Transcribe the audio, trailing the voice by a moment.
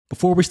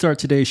Before we start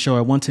today's show,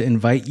 I want to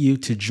invite you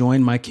to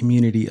join my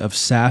community of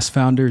SaaS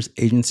founders,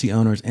 agency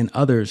owners, and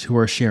others who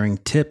are sharing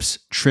tips,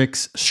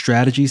 tricks,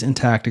 strategies, and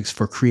tactics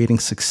for creating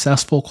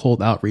successful cold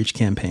outreach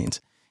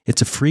campaigns.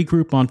 It's a free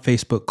group on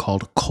Facebook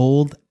called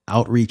Cold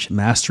Outreach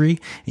Mastery,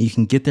 and you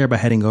can get there by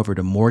heading over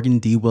to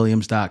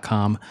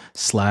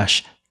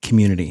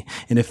morgandwilliams.com/community.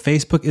 And if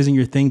Facebook isn't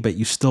your thing, but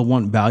you still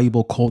want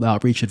valuable cold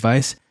outreach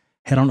advice,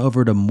 head on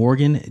over to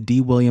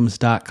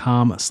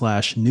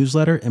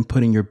morgandwilliams.com/newsletter and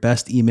put in your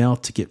best email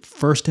to get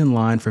first in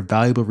line for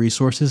valuable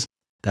resources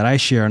that I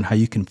share on how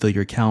you can fill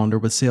your calendar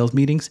with sales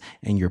meetings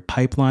and your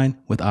pipeline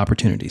with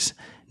opportunities.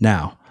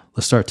 Now,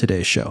 let's start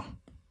today's show.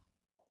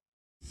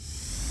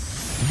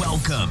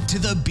 Welcome to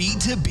the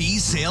B2B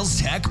Sales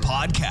Tech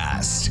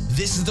Podcast.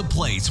 This is the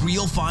place where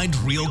you'll find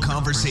real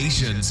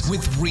conversations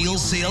with real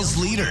sales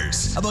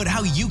leaders about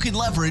how you can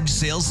leverage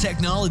sales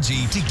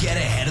technology to get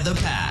ahead of the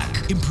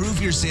pack.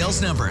 Improve your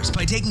sales numbers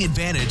by taking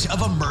advantage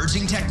of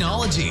emerging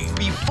technology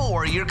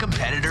before your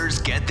competitors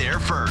get there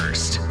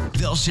first.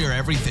 They'll share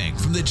everything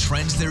from the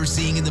trends they're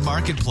seeing in the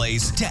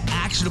marketplace to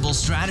actionable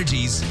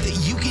strategies that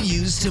you can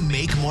use to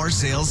make more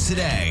sales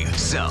today.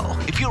 So,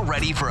 if you're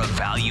ready for a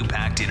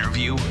value-packed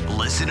interview,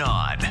 listen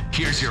on.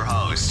 Here's your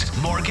host,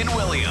 Morgan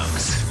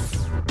Williams.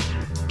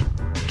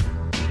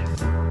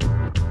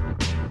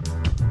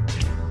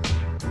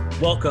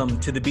 Welcome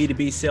to the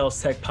B2B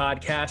Sales Tech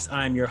Podcast.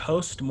 I'm your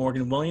host,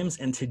 Morgan Williams,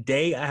 and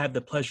today I have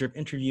the pleasure of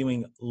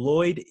interviewing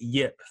Lloyd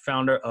Yip,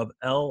 founder of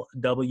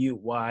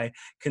LWY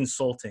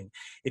Consulting.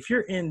 If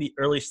you're in the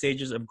early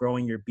stages of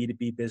growing your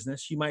B2B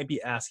business, you might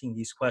be asking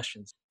these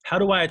questions. How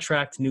do I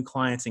attract new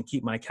clients and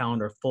keep my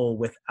calendar full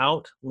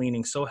without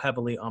leaning so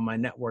heavily on my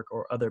network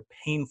or other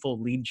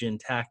painful lead gen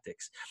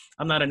tactics?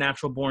 I'm not a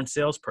natural born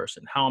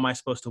salesperson. How am I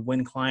supposed to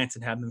win clients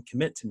and have them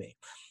commit to me?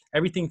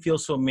 Everything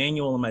feels so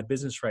manual in my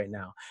business right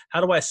now. How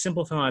do I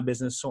simplify my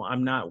business so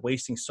I'm not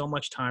wasting so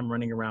much time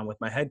running around with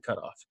my head cut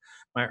off?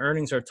 My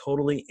earnings are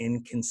totally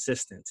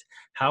inconsistent.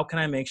 How can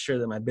I make sure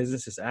that my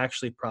business is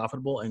actually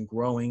profitable and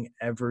growing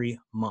every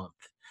month?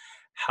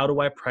 How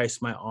do I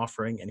price my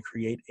offering and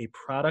create a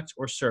product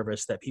or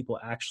service that people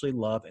actually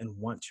love and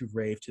want to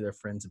rave to their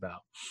friends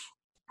about?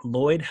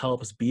 Lloyd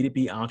helps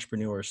B2B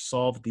entrepreneurs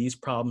solve these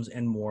problems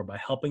and more by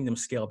helping them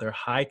scale their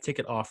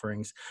high-ticket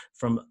offerings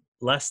from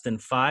less than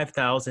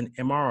 $5,000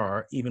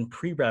 MRR, even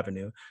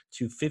pre-revenue,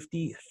 to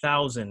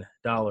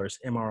 $50,000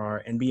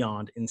 MRR and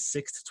beyond in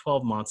 6 to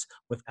 12 months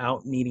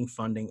without needing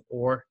funding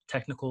or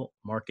technical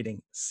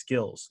marketing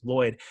skills.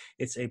 Lloyd,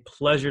 it's a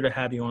pleasure to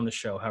have you on the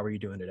show. How are you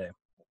doing today?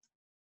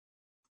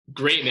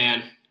 Great,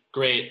 man.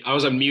 Great. I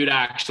was on mute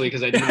actually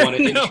because I didn't want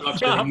to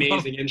interrupt your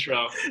amazing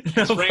intro.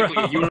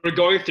 Frankly, you were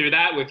going through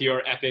that with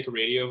your epic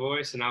radio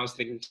voice, and I was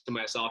thinking to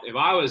myself, if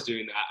I was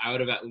doing that, I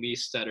would have at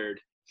least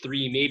stuttered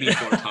 3, maybe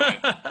 4 times.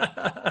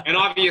 And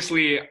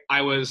obviously,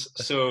 I was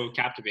so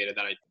captivated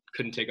that I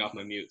couldn't take off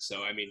my mute.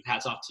 So, I mean,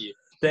 hats off to you.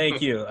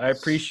 Thank you. I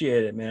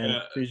appreciate it, man.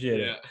 Appreciate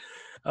it.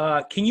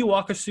 Can you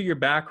walk us through your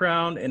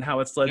background and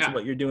how it's led to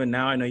what you're doing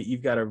now? I know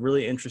you've got a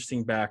really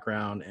interesting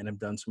background and have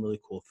done some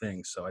really cool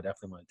things. So I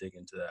definitely want to dig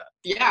into that.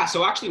 Yeah.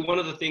 So actually, one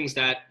of the things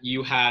that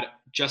you had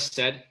just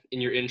said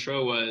in your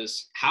intro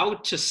was how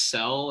to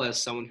sell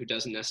as someone who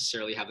doesn't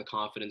necessarily have the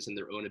confidence in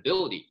their own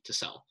ability to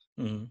sell.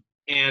 Mm-hmm.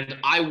 And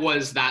I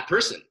was that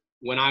person.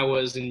 When I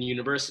was in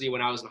university,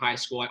 when I was in high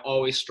school, I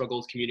always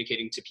struggled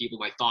communicating to people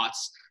my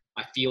thoughts,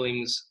 my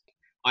feelings.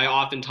 I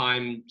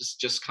oftentimes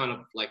just kind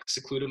of like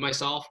secluded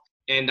myself.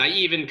 And I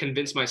even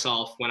convinced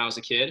myself when I was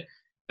a kid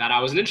that I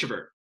was an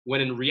introvert,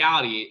 when in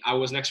reality, I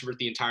was an extrovert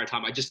the entire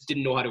time. I just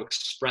didn't know how to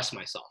express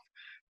myself.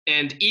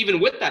 And even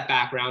with that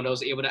background, I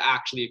was able to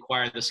actually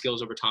acquire the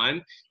skills over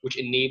time, which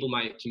enable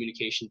my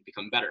communication to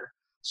become better.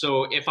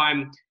 So if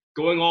I'm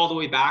going all the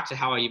way back to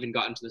how I even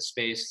got into the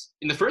space,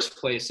 in the first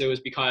place, it was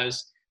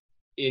because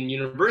in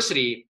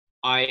university,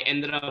 I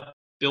ended up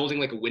building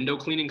like a window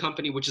cleaning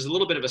company, which is a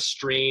little bit of a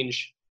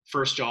strange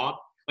first job.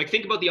 Like,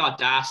 think about the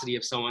audacity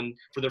of someone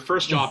for their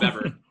first job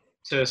ever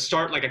to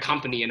start like a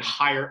company and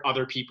hire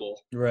other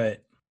people. Right.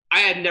 I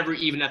had never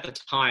even at the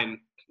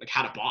time like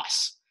had a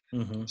boss.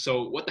 Mm-hmm.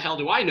 So what the hell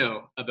do I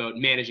know about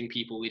managing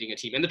people, leading a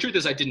team? And the truth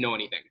is I didn't know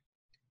anything.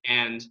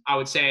 And I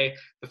would say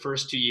the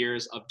first 2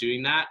 years of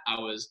doing that, I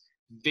was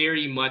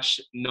very much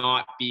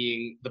not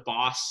being the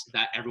boss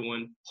that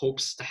everyone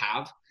hopes to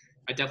have.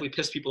 I definitely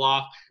pissed people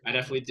off. I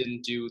definitely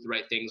didn't do the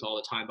right things all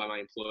the time by my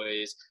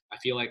employees. I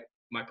feel like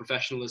my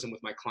professionalism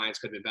with my clients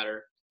could have been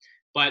better.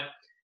 But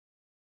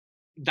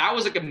that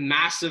was like a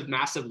massive,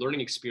 massive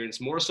learning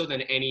experience, more so than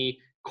any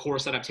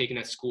course that I've taken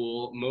at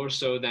school, more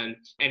so than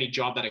any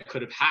job that I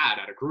could have had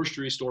at a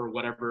grocery store or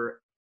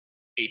whatever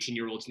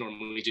 18-year-olds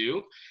normally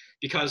do,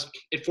 because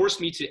it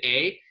forced me to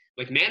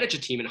like manage a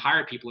team and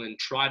hire people and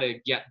try to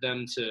get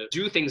them to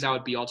do things that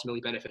would be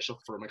ultimately beneficial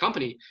for my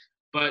company.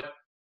 But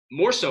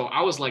more so,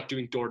 I was like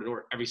doing door to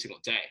door every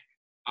single day.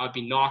 I would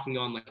be knocking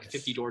on like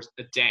 50 doors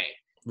a day.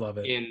 Love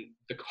it. In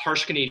the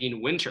harsh Canadian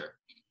winter.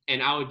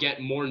 And I would get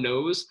more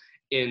no's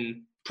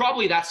in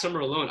probably that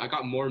summer alone. I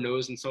got more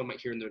no's than someone might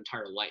hear in their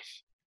entire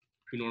life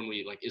who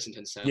normally like isn't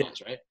in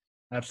sales, right?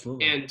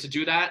 Absolutely. And to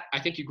do that, I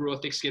think you grow a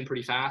thick skin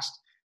pretty fast.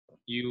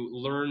 You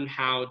learn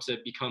how to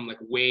become like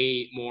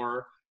way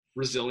more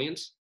resilient.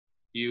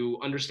 You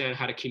understand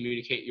how to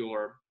communicate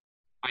your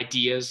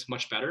ideas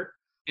much better.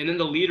 And then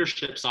the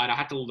leadership side, I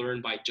had to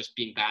learn by just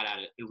being bad at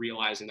it and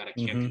realizing that I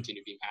can't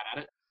continue being bad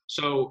at it.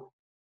 So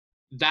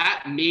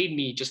that made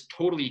me just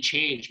totally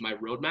change my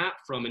roadmap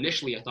from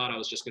initially, I thought I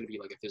was just going to be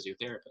like a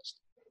physiotherapist.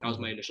 That was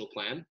my initial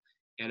plan.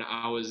 And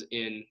I was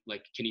in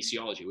like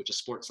kinesiology, which is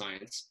sports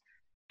science.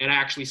 And I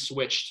actually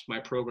switched my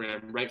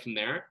program right from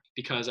there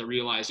because I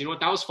realized, you know what,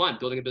 that was fun.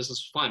 Building a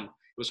business was fun. It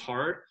was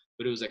hard,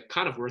 but it was like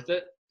kind of worth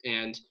it.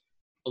 And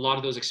a lot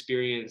of those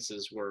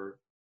experiences were,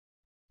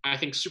 I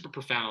think, super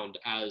profound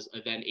as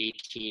a then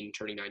 18,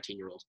 turning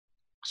 19-year-old.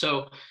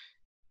 So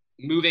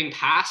moving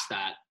past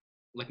that,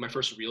 like my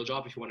first real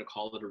job, if you want to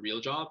call it a real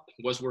job,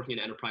 was working in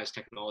enterprise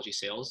technology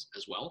sales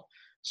as well.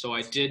 So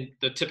I did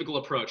the typical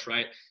approach,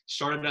 right?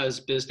 Started as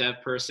biz dev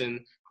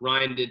person,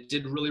 grinded,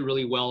 did really,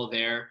 really well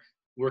there.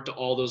 Worked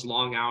all those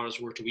long hours,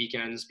 worked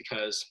weekends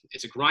because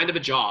it's a grind of a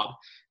job.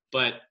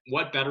 But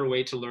what better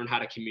way to learn how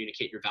to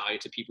communicate your value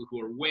to people who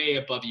are way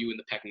above you in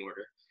the pecking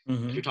order?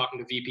 If you're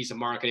talking to VPs of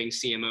marketing,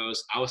 CMOs,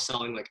 I was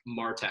selling like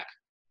MarTech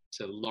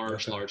to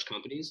large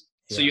companies.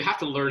 Yeah. So you have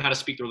to learn how to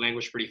speak their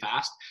language pretty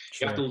fast.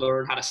 Sure. You have to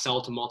learn how to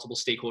sell to multiple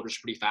stakeholders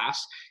pretty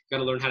fast. You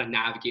got to learn how to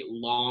navigate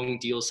long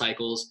deal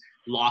cycles,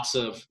 lots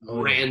of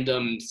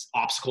random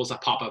obstacles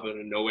that pop up out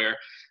of nowhere.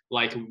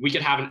 Like we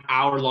could have an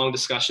hour-long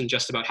discussion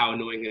just about how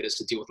annoying it is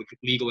to deal with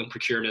legal and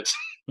procurement.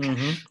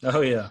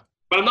 Oh yeah.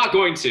 But I'm not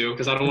going to,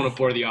 because I don't want to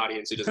bore the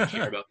audience who doesn't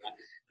care about that.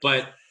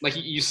 But like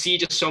you see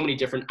just so many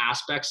different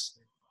aspects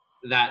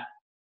that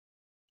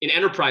in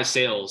enterprise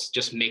sales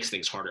just makes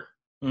things harder.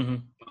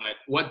 But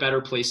what better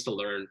place to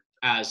learn,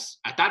 as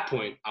at that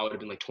point, I would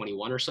have been like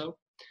 21 or so,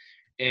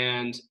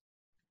 and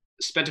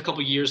spent a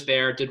couple years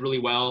there, did really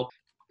well,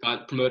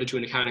 got promoted to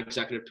an account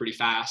executive pretty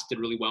fast, did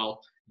really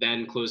well,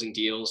 then closing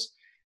deals,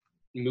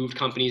 moved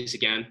companies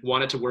again,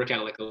 wanted to work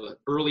at like an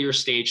earlier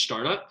stage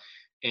startup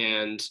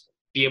and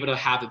be able to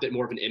have a bit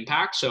more of an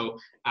impact. So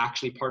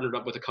actually partnered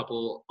up with a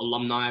couple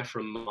alumni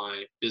from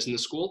my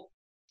business school.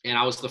 And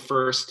I was the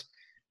first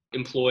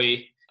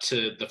employee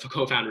to the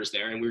co-founders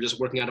there. And we were just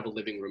working out of a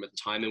living room at the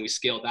time. And we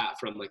scaled that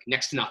from like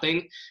next to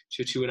nothing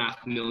to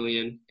 2.5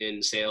 million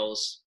in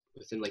sales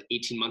within like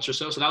 18 months or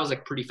so. So that was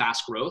like pretty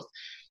fast growth.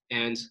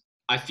 And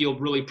I feel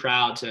really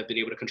proud to have been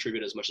able to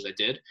contribute as much as I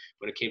did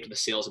when it came to the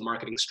sales and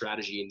marketing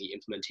strategy and the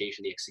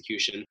implementation, the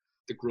execution,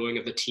 the growing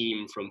of the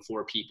team from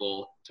 4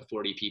 people to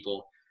 40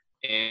 people.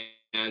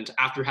 And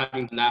after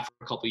having done that for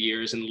a couple of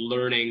years and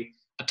learning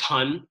a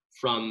ton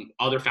from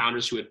other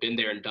founders who had been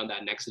there and done that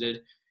and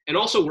exited, and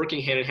also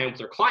working hand in hand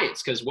with our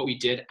clients, because what we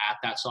did at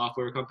that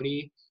software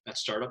company, that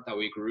startup that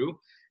we grew,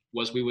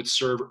 was we would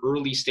serve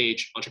early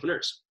stage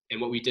entrepreneurs. And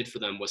what we did for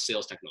them was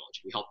sales technology.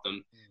 We helped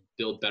them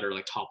build better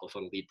like top of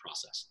funnel lead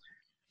process.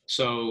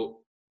 So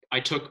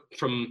I took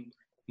from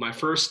my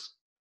first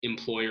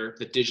employer,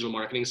 the digital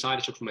marketing side.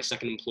 I took from my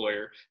second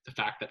employer the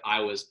fact that I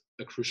was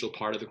a crucial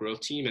part of the growth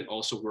team and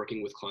also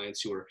working with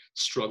clients who are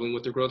struggling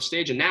with their growth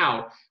stage. And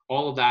now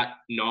all of that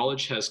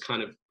knowledge has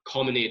kind of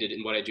culminated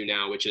in what I do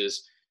now, which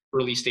is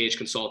early stage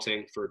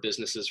consulting for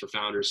businesses, for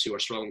founders who are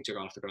struggling to get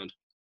off the ground.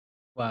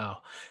 Wow.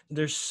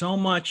 There's so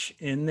much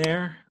in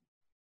there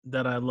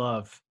that I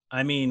love.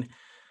 I mean,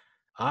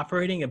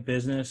 operating a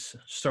business,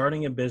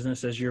 starting a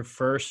business as your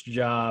first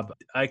job,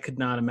 I could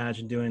not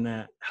imagine doing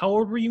that. How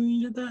old were you when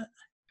you did that?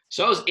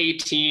 So I was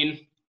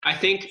 18. I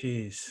think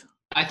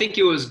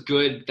it was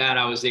good that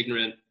I was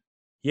ignorant.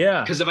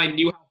 Yeah. Because if I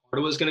knew how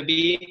hard it was going to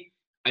be,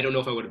 I don't know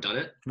if I would have done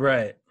it.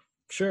 Right.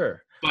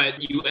 Sure.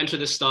 But you enter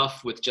this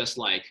stuff with just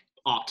like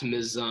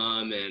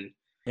optimism and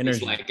energy.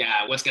 It's like,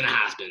 what's going to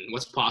happen?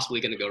 What's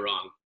possibly going to go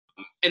wrong?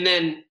 And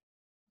then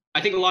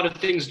I think a lot of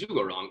things do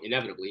go wrong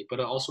inevitably, but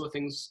also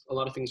a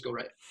lot of things go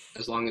right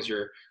as long as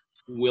you're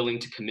willing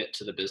to commit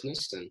to the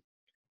business. And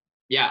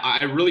yeah,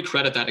 I really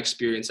credit that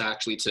experience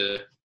actually to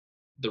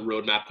the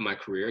roadmap of my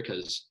career,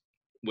 because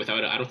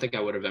without it, I don't think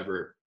I would have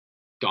ever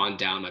gone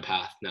down my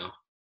path now.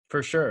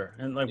 For sure.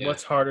 And like,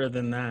 what's harder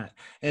than that?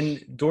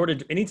 And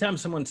anytime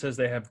someone says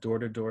they have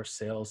door-to-door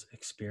sales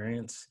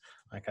experience,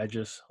 like, I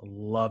just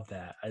love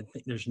that. I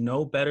think there's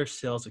no better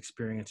sales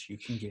experience you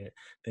can get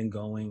than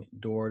going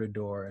door to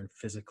door and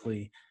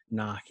physically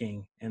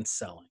knocking and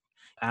selling.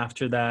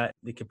 After that,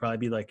 it could probably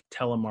be like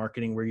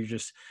telemarketing, where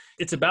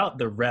it's about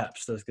the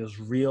reps, those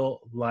real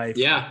life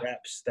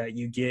reps that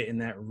you get in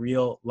that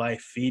real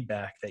life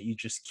feedback that you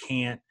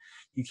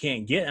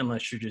can't get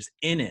unless you're just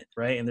in it.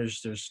 Right. And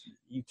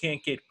you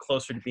can't get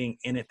closer to being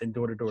in it than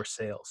door-to-door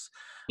sales.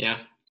 Yeah.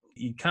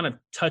 You kind of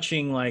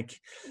touching, like,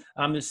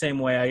 I'm the same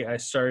way. I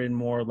started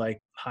more like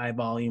high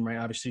volume, right?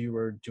 Obviously you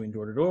were doing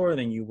door to door,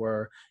 then you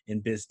were in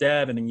biz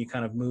dev, and then you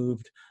kind of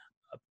moved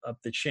up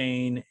the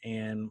chain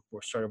and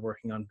started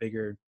working on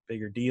bigger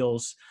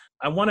deals.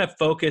 I want to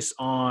focus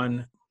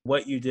on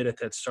what you did at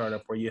that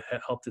startup where you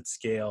helped it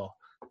scale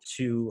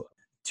to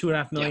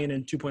 2.5 million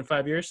in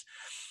 2.5 years.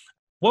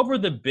 What were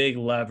the big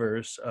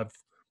levers of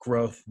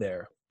growth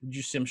there?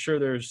 I'm sure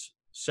there's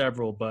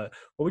several, but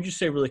what would you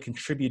say really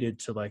contributed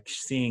to like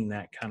seeing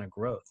that kind of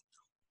growth?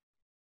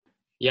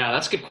 Yeah,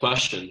 that's a good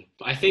question.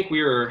 I think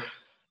we were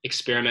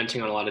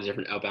experimenting on a lot of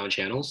different outbound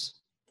channels,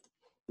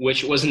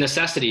 which was a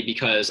necessity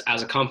because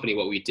as a company,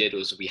 what we did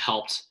was we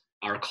helped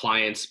our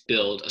clients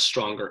build a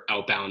stronger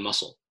outbound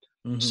muscle.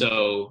 Mm-hmm.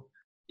 So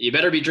you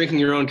better be drinking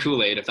your own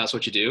Kool-Aid if that's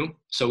what you do.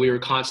 So we were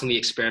constantly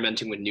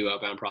experimenting with new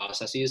outbound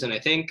processes. And I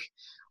think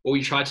what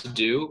we tried to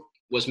do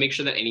was make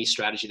sure that any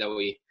strategy that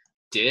we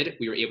did,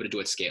 we were able to do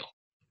at scale.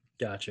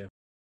 Gotcha.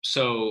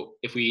 So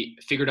if we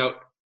figured out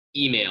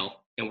email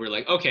and we're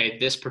like, okay,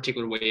 this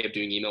particular way of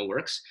doing email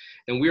works,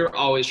 then we're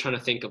always trying to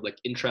think of like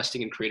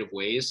interesting and creative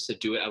ways to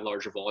do it at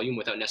larger volume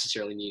without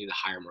necessarily needing to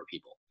hire more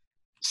people.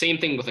 Same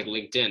thing with like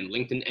LinkedIn.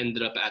 LinkedIn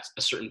ended up at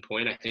a certain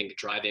point, I think,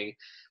 driving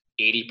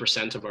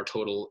 80% of our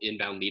total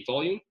inbound lead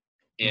volume.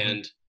 Mm-hmm.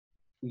 And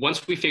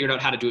once we figured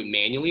out how to do it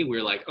manually, we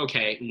were like,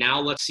 okay, now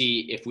let's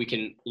see if we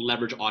can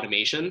leverage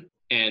automation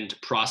and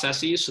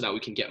processes so that we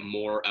can get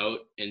more out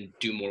and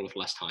do more with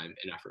less time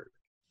and effort.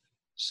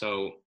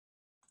 So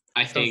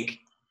I think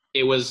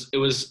it was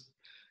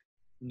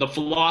the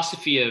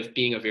philosophy of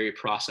being a very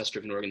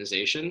process-driven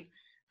organization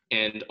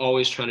and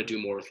always trying to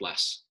do more with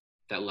less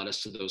that led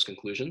us to those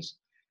conclusions.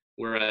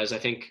 Whereas I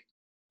think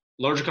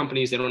larger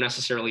companies, they don't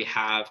necessarily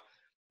have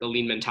the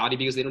lean mentality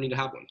because they don't need to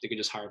have one. They can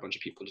just hire a bunch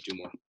of people to do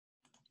more.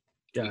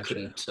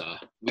 Gotcha.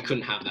 We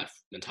couldn't have that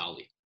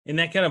mentality. And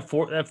that kind of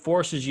that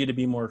forces you to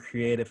be more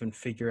creative and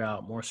figure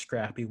out more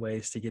scrappy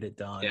ways to get it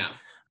done. Yeah.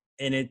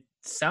 And it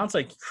sounds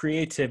like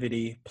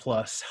creativity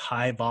plus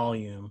high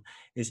volume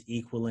is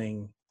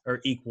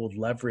equaled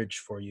leverage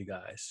for you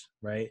guys,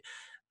 right?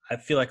 I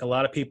feel like a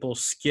lot of people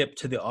skip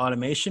to the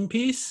automation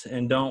piece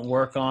and don't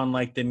work on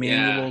like the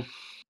manual. Yeah.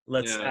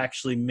 Let's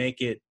actually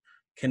make it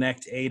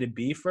connect A to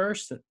B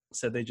first.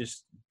 So they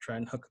just try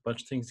and hook a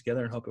bunch of things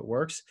together and hope it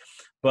works.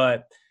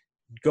 But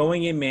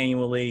going in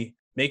manually,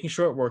 making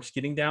sure it works,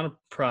 getting down a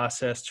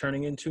process,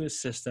 turning into a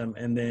system,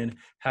 and then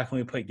how can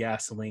we put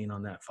gasoline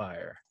on that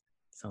fire?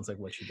 Sounds like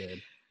what you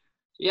did.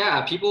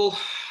 Yeah, people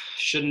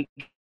shouldn't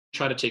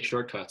try to take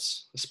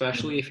shortcuts,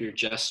 especially if you're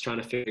just trying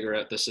to figure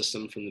out the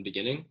system from the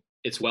beginning.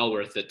 It's well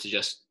worth it to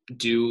just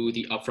do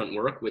the upfront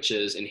work, which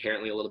is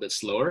inherently a little bit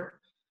slower,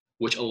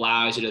 which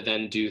allows you to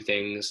then do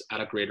things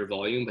at a greater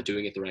volume, but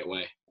doing it the right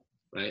way,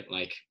 right?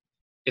 Like,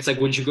 it's like,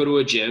 would you go to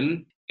a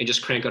gym and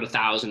just crank out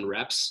 1,000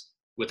 reps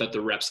without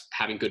the reps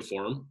having good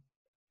form?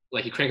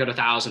 Like, you crank out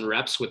 1,000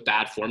 reps with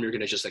bad form, you're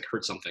going to just like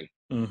hurt something.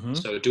 Mm-hmm.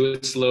 So do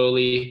it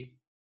slowly,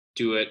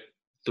 do it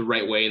the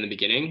right way in the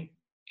beginning.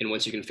 And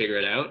once you can figure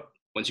it out,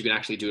 once you can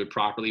actually do it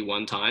properly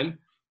one time,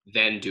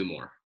 then do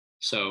more.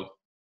 So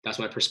that's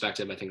my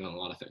perspective, I think, on a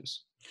lot of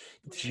things.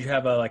 Did you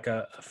have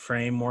a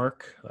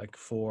framework like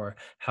for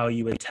how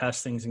you would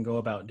test things and go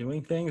about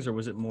doing things? Or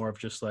was it more of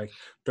just like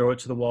throw it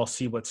to the wall,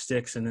 see what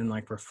sticks, and then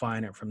like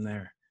refine it from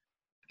there?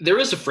 There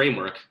is a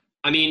framework.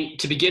 I mean,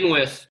 to begin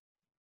with,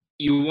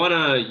 you want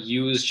to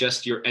use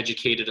just your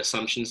educated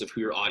assumptions of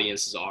who your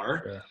audiences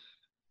are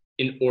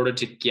in order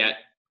to get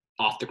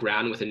off the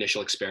ground with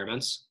initial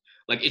experiments.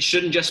 Like, it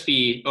shouldn't just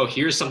be, oh,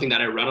 here's something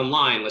that I read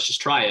online, let's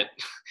just try it.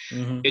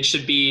 Mm-hmm. It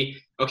should be,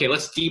 okay,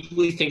 let's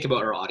deeply think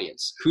about our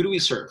audience. Who do we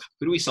serve?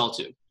 Who do we sell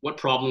to? What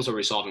problems are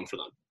we solving for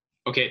them?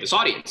 Okay, this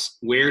audience,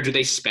 where do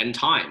they spend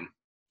time?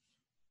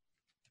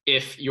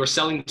 If you're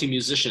selling to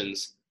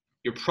musicians,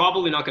 you're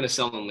probably not going to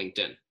sell on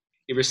LinkedIn.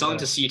 If you're selling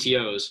to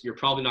CTOs, you're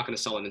probably not going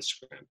to sell on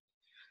Instagram.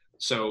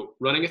 So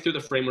running it through the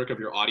framework of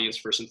your audience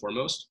first and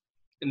foremost.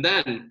 And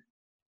then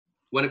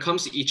when it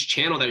comes to each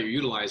channel that you're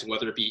utilizing,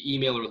 whether it be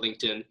email or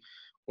LinkedIn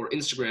or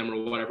Instagram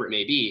or whatever it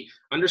may be,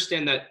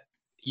 understand that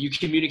you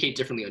communicate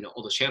differently on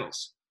all those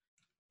channels.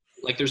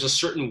 Like, there's a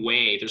certain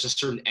way, there's a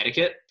certain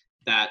etiquette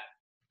that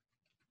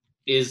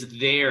is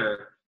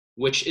there,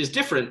 which is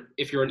different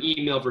if you're on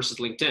email versus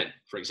LinkedIn,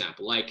 for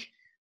example. Like,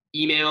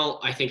 email,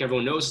 I think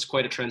everyone knows, is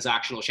quite a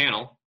transactional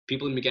channel.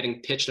 People have been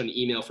getting pitched on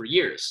email for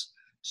years.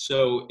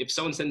 So if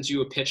someone sends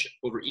you a pitch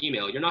over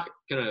email, you're not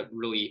going to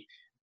really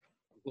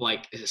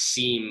like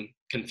seem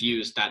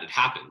confused that it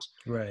happened.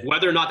 Right.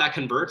 Whether or not that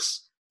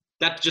converts,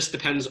 that just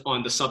depends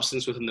on the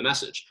substance within the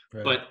message.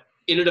 Right. But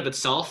in and of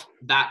itself,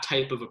 that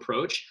type of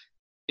approach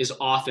is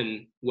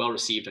often well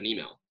received on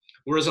email.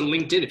 Whereas on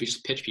LinkedIn, if you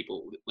just pitch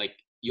people, like,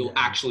 you'll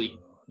actually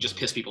just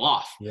piss people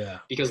off. Yeah.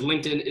 Because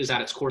LinkedIn is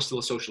at its core still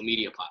a social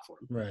media platform.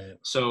 Right.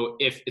 So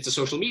if it's a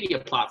social media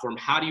platform,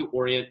 how do you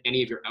orient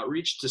any of your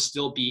outreach to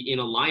still be in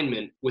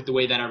alignment with the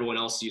way that everyone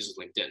else uses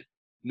LinkedIn?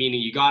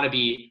 Meaning, you got to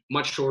be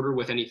much shorter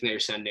with anything that you're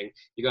sending.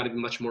 You got to be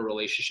much more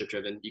relationship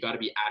driven. You got to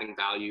be adding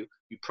value.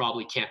 You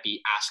probably can't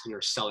be asking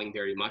or selling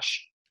very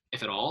much,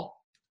 if at all,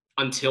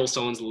 until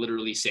someone's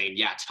literally saying,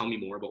 yeah, tell me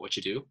more about what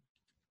you do.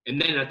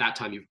 And then at that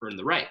time, you've earned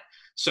the right.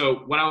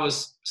 So what I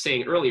was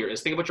saying earlier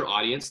is think about your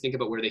audience, think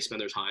about where they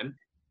spend their time,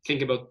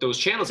 think about those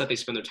channels that they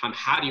spend their time.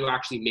 How do you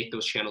actually make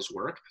those channels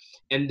work?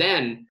 And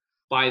then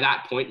by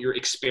that point, your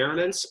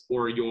experiments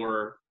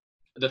or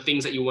the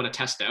things that you want to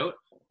test out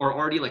are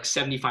already like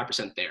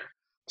 75% there.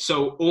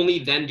 So only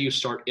then do you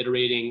start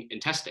iterating and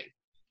testing.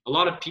 A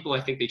lot of people,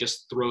 I think they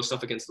just throw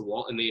stuff against the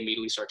wall and they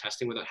immediately start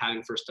testing without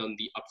having first done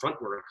the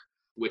upfront work,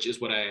 which is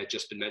what I had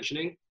just been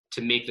mentioning,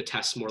 to make the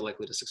tests more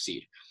likely to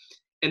succeed.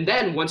 And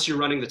then once you're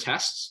running the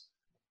tests,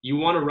 you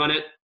want to run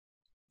it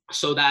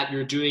so that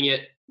you're doing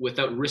it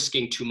without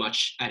risking too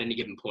much at any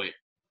given point.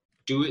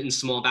 Do it in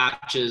small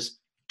batches.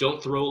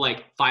 Don't throw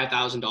like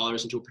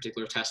 $5,000 into a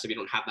particular test if you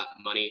don't have that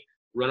money.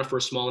 Run it for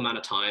a small amount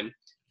of time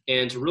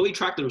and really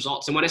track the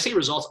results. And when I say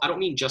results, I don't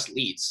mean just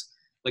leads.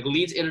 Like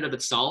leads in and of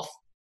itself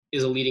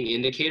is a leading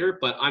indicator,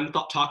 but I'm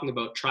talking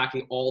about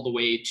tracking all the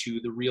way to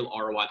the real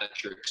ROI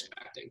that you're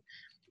expecting.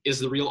 Is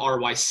the real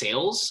ROI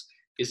sales?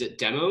 Is it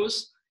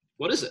demos?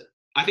 What is it?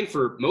 I think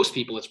for most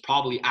people, it's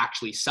probably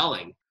actually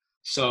selling.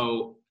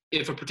 So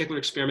if a particular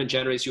experiment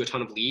generates you a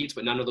ton of leads,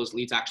 but none of those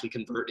leads actually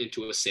convert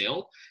into a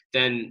sale,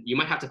 then you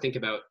might have to think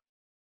about,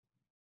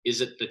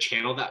 is it the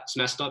channel that's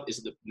messed up? Is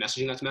it the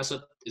messaging that's messed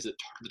up? Is it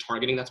the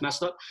targeting that's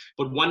messed up?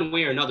 But one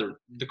way or another,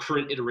 the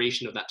current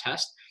iteration of that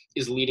test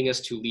is leading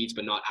us to leads,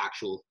 but not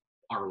actual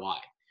ROI.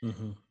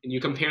 Mm-hmm. And you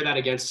compare that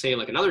against, say,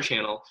 like another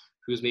channel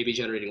who's maybe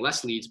generating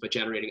less leads, but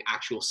generating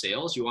actual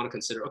sales. You want to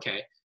consider,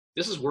 okay,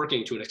 this is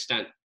working to an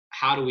extent.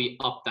 How do we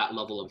up that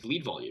level of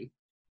lead volume?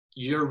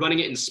 You're running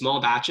it in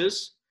small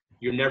batches.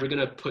 You're never going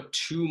to put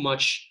too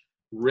much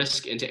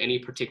risk into any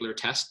particular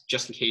test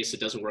just in case it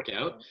doesn't work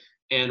out.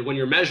 And when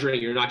you're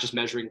measuring, you're not just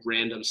measuring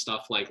random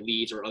stuff like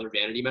leads or other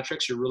vanity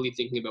metrics. You're really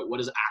thinking about what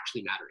is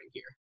actually mattering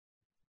here.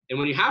 And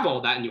when you have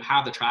all that and you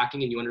have the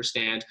tracking and you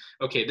understand,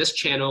 okay, this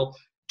channel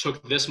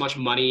took this much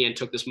money and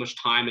took this much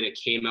time and it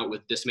came out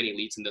with this many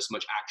leads and this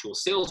much actual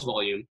sales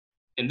volume,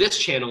 and this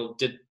channel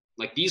did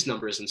like these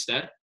numbers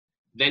instead,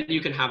 then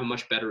you can have a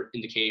much better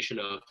indication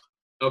of,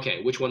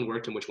 okay, which one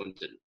worked and which one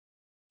didn't.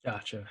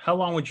 Gotcha. How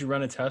long would you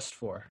run a test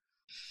for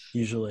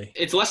usually?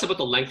 It's less about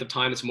the length of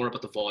time. It's more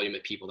about the volume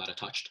of people that I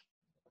touched.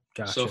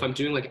 Gotcha. So if I'm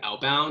doing like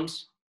outbound,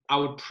 I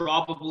would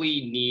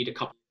probably need a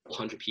couple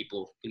hundred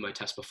people in my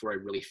test before I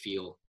really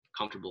feel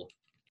comfortable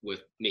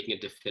with making a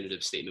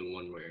definitive statement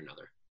one way or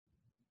another.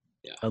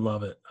 Yeah. I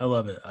love it. I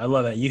love it. I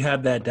love it. You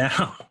have that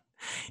down.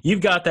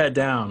 You've got that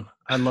down.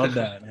 I love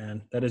that,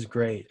 man. That is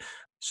great.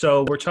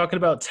 So we're talking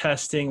about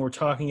testing. We're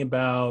talking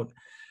about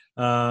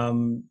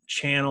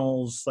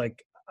channels.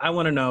 Like, I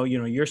want to know,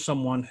 you're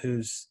someone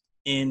who's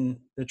in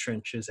the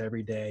trenches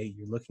every day.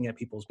 You're looking at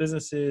people's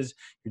businesses.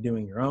 You're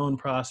doing your own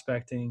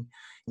prospecting.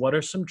 What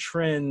are some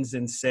trends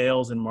in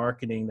sales and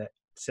marketing, that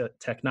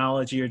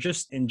technology or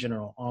just in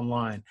general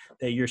online,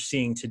 that you're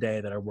seeing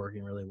today that are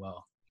working really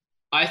well?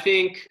 I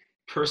think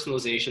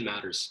personalization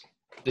matters.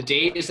 The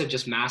days of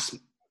just mass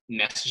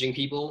messaging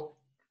people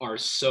are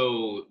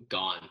so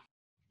gone.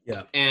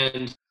 Yeah.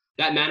 And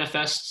that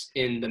manifests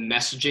in the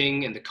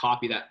messaging and the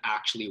copy that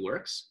actually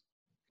works.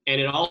 And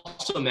it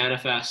also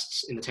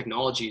manifests in the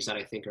technologies that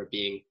I think are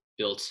being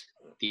built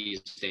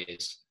these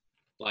days.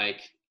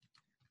 Like,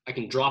 I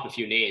can drop a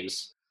few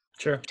names.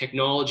 Sure.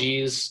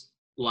 Technologies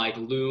like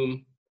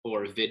Loom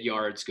or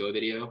Vidyard's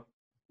GoVideo,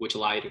 which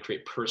allow you to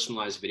create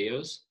personalized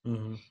videos.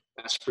 Mm-hmm.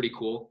 That's pretty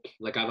cool.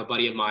 Like, I have a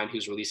buddy of mine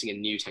who's releasing a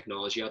new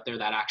technology out there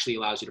that actually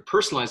allows you to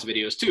personalize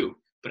videos too,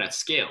 but at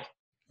scale,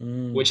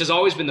 which has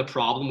always been the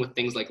problem with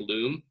things like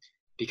Loom.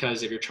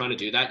 Because if you're trying to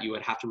do that, you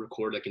would have to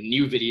record like a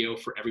new video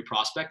for every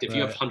prospect. If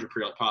you have 100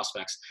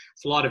 prospects,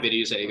 it's a lot of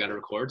videos that you got to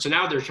record. So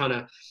now they're trying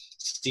to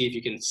see if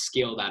you can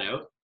scale that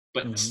out,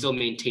 but still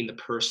maintain the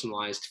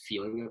personalized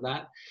feeling of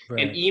that.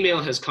 Right. And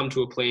email has come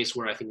to a place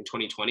where I think in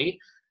 2020,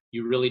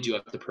 you really do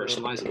have to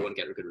personalize and you want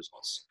to get good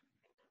results.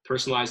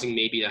 Personalizing,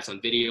 maybe that's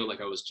on video,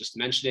 like I was just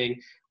mentioning,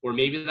 or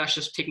maybe that's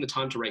just taking the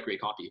time to write great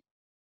copy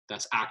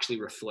that's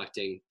actually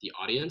reflecting the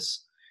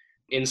audience.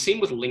 And same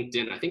with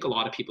LinkedIn. I think a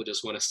lot of people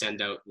just want to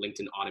send out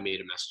LinkedIn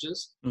automated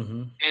messages.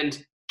 Mm-hmm.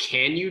 And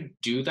can you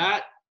do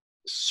that?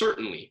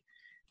 Certainly.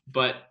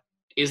 But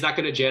is that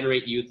going to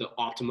generate you the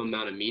optimum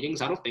amount of meetings?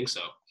 I don't think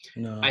so.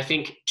 No. I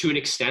think to an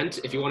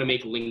extent, if you want to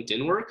make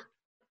LinkedIn work,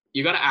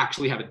 you got to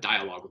actually have a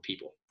dialogue with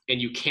people.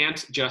 And you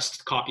can't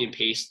just copy and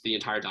paste the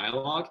entire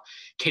dialogue.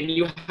 Can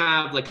you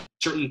have like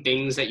certain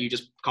things that you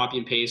just copy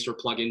and paste or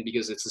plug in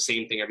because it's the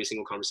same thing every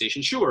single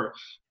conversation? Sure.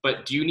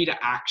 But do you need to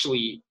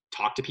actually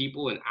talk to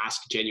people and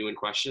ask genuine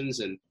questions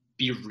and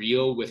be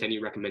real with any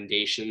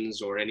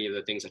recommendations or any of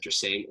the things that you're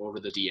saying over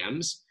the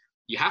DMs?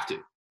 You have to.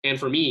 And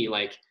for me,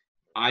 like,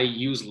 I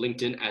use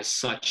LinkedIn as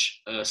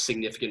such a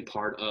significant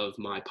part of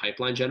my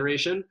pipeline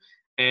generation.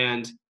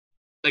 And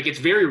like, it's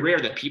very rare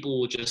that people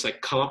will just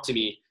like come up to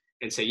me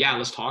and say, yeah,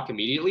 let's talk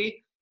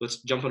immediately. Let's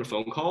jump on a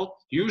phone call.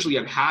 Usually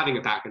I'm having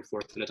a back and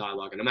forth in a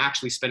dialogue and I'm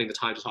actually spending the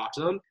time to talk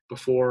to them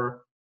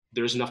before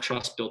there's enough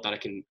trust built that I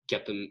can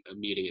get them a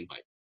meeting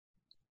invite.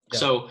 Yeah.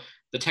 So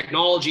the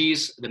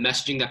technologies, the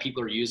messaging that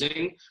people are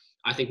using,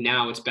 I think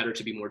now it's better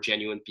to be more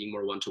genuine, being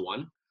more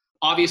one-to-one.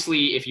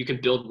 Obviously, if you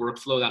can build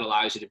workflow that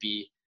allows you to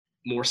be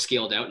more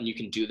scaled out and you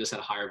can do this at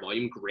a higher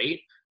volume,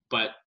 great.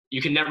 But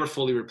you can never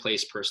fully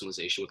replace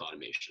personalization with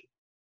automation.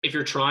 If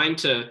you're trying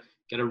to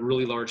get a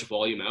really large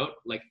volume out,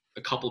 like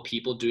a couple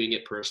people doing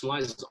it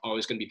personalized is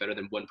always going to be better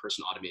than one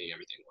person automating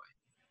everything away.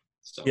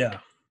 So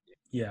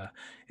yeah.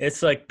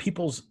 It's like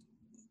people's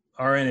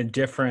are in a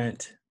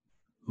different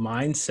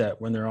mindset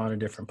when they're on a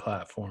different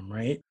platform,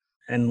 right?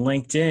 And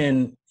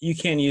LinkedIn, you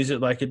can use it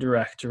like a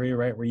directory,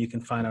 right? Where you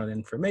can find out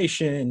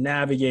information,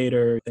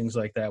 navigator, things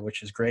like that,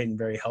 which is great and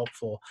very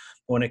helpful.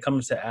 But when it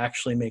comes to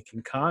actually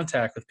making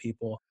contact with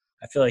people,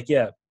 I feel like,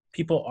 yeah,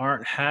 people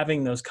aren't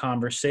having those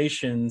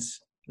conversations,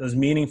 those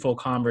meaningful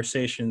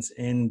conversations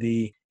in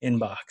the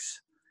inbox,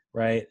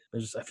 right?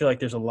 I feel like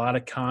there's a lot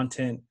of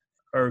content's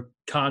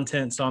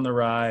on the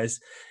rise,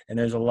 and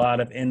there's a lot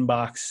of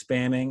inbox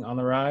spamming on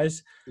the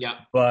rise. Yeah.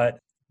 But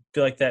I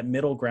feel like that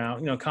middle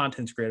ground,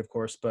 content's great, of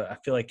course, but I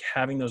feel like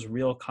having those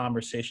real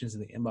conversations in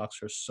the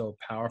inbox are so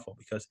powerful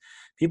because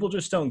people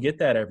just don't get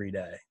that every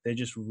day. They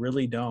just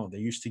really don't.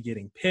 They're used to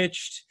getting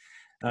pitched.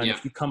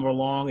 If you come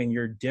along and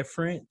you're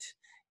different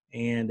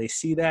and they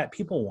see that,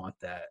 people want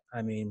that.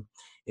 I mean,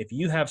 if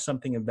you have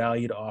something of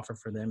value to offer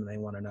for them and they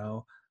want to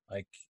know,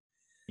 like,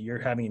 you're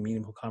having a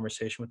meaningful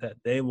conversation with that,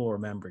 they will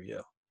remember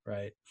you,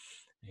 right?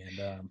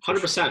 And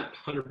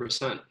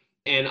 100%.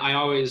 And I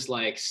always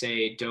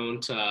say,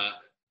 don't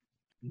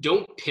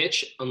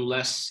pitch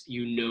unless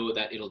you know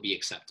that it'll be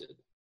accepted.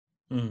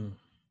 Mm.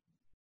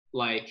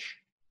 Like,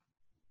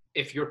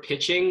 if you're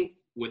pitching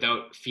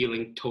without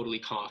feeling totally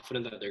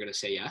confident that they're going to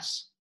say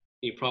yes,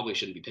 you probably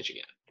shouldn't be pitching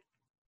it.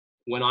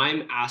 When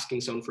I'm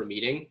asking someone for a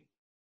meeting,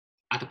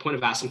 at the point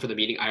of asking for the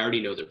meeting, I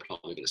already know they're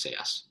probably going to say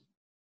yes.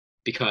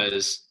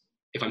 Because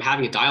if I'm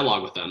having a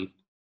dialogue with them,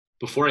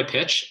 before I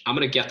pitch, I'm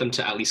going to get them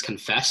to at least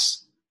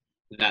confess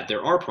that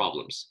there are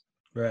problems.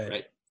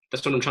 Right?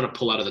 That's what I'm trying to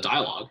pull out of the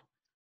dialogue.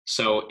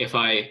 So if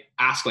I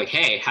ask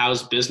hey,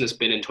 how's business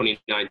been in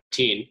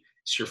 2019?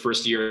 It's your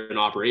first year in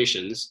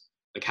operations.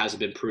 Has it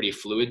been pretty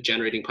fluid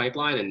generating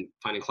pipeline and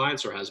finding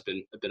clients, or has it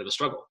been a bit of a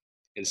struggle?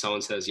 And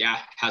someone says, yeah,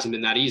 hasn't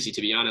been that easy,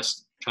 to be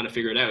honest, trying to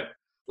figure it out.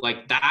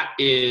 That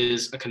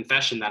is a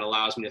confession that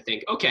allows me to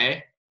think,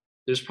 okay,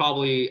 there's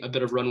probably a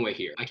bit of runway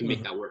here. I can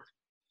make that work.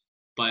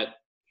 But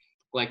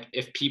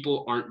if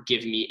people aren't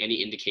giving me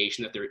any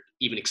indication that they're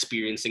even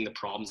experiencing the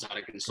problems that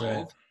I can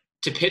solve,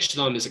 to pitch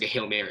them is like a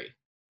Hail Mary.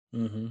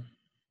 Mm-hmm.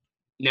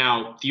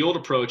 Now, the old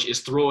approach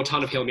is throw a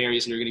ton of Hail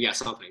Marys and you're going to get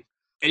something.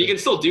 And you can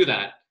still do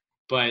that,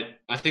 but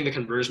I think the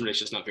conversion rate is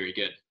just not very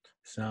good.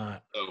 It's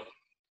not. So,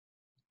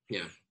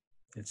 yeah.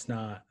 It's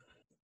not.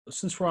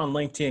 Since we're on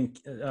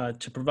LinkedIn,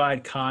 to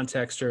provide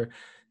context or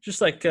just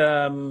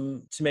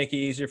to make it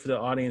easier for the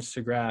audience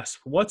to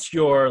grasp, what's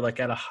your,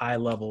 at a high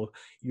level,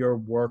 your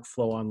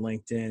workflow on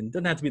LinkedIn?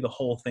 Doesn't have to be the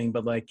whole thing,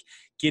 but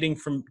getting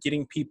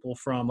people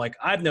from,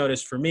 I've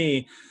noticed for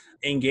me,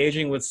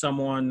 engaging with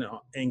someone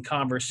in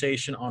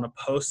conversation on a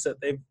post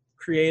that they've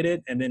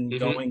created and then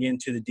going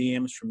into the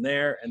DMs from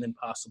there and then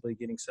possibly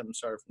getting something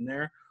started from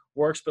there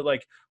works. But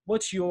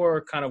what's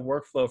your kind of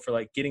workflow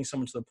for getting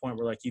someone to the point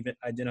where you've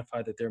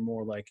identified that they're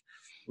more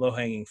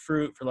low-hanging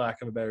fruit, for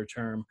lack of a better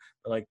term,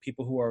 or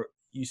people who are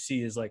you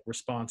see as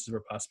responsive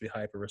or possibly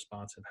hyper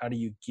responsive? How do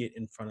you get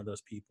in front of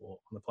those people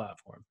on the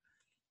platform?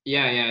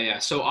 Yeah.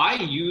 So I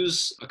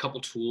use a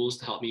couple tools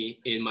to help me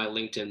in my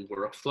LinkedIn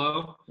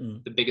workflow.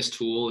 The biggest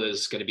tool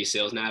is going to be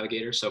Sales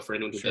Navigator. So for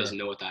anyone who doesn't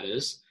know what that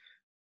is,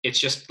 it's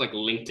just like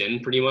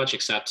LinkedIn pretty much,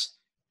 except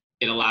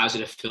it allows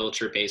you to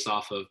filter based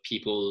off of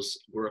people's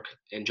work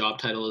and job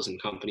titles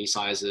and company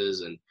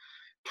sizes and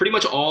pretty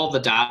much all the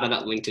data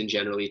that LinkedIn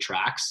generally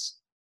tracks,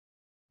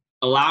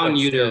 allowing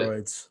you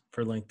steroids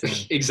for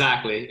LinkedIn.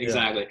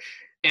 Exactly.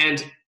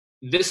 And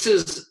this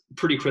is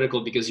pretty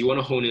critical because you want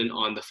to hone in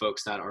on the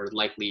folks that are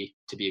likely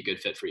to be a good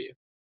fit for you.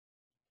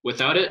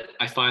 Without it,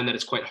 I find that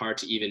it's quite hard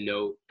to even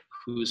know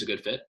who's a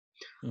good fit.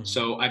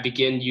 So I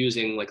begin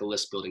using a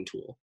list building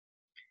tool.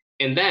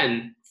 And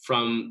then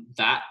from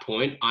that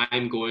point,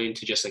 I'm going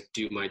to just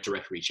do my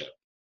direct reach out.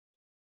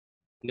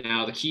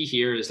 Now, the key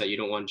here is that you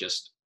don't want to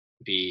just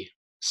be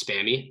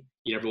spammy.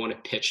 You never want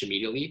to pitch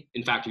immediately.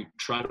 In fact, you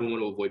want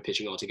to avoid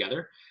pitching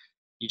altogether.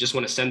 You just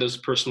want to send those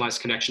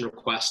personalized connection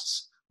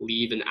requests,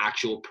 leave an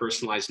actual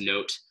personalized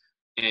note,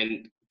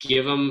 and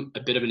give them a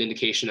bit of an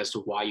indication as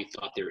to why you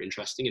thought they were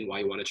interesting and why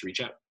you wanted to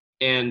reach out.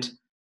 And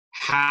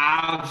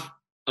have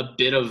a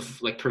bit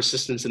of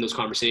persistence in those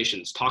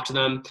conversations. Talk to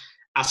them,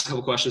 ask a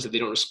couple questions. If they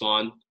don't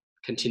respond,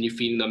 continue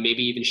feeding them,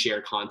 maybe even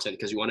share content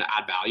because you want to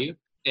add value.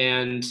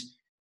 And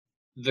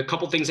the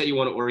couple things that you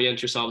want to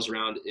orient yourselves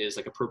around is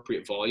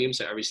appropriate volume.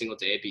 So every single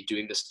day, be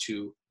doing this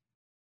to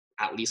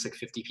at least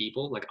 50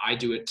 people. I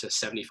do it to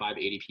 75,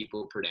 80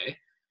 people per day.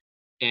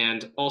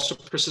 And also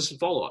persistent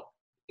follow-up.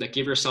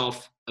 Give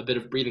yourself a bit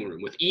of breathing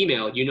room. With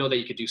email, you know that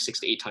you could do 6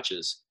 to 8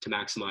 touches to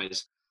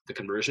maximize the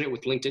conversion rate.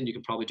 With LinkedIn, you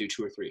can probably do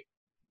 2 or 3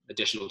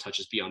 additional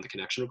touches beyond the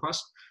connection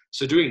request.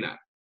 So doing that.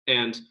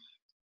 And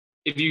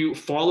if you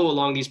follow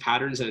along these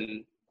patterns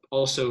and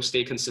also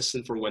stay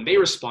consistent for when they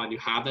respond, you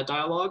have that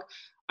dialogue,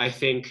 I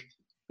think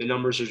the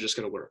numbers are just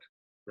going to work,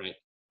 right?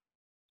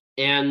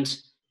 And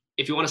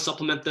if you want to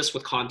supplement this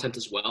with content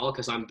as well,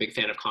 because I'm a big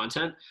fan of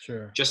content,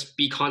 just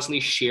be constantly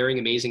sharing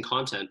amazing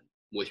content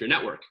with your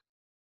network.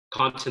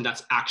 Content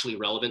that's actually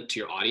relevant to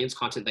your audience,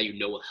 content that you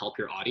know will help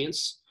your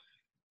audience.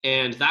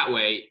 And that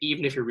way,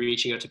 even if you're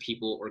reaching out to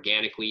people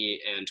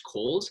organically and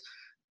cold,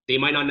 they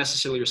might not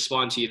necessarily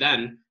respond to you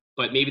then,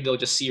 but maybe they'll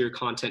just see your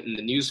content in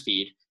the news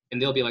feed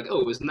and they'll be like,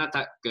 oh, isn't that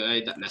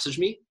guy that messaged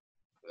me?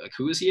 Like,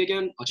 who is he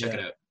again? I'll check it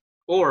out.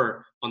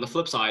 Or on the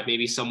flip side,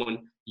 maybe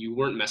someone you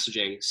weren't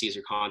messaging sees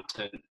your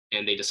content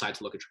and they decide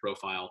to look at your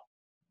profile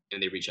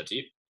and they reach out to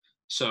you.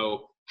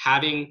 So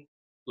having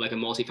like a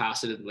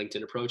multifaceted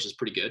LinkedIn approach is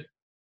pretty good.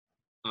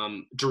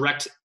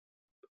 Direct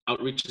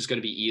outreach is going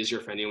to be easier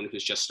for anyone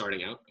who's just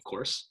starting out, of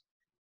course.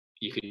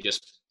 You can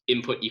just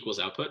input equals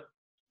output.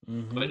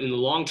 Mm-hmm. But in the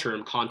long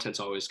term, content's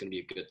always going to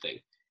be a good thing.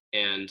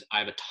 And I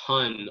have a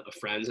ton of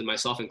friends, and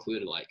myself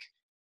included, like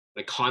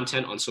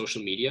content on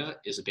social media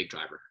is a big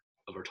driver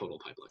of our total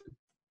pipeline.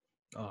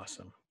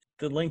 Awesome.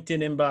 The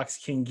LinkedIn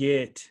inbox can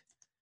get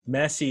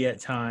messy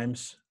at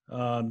times.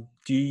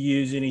 Do you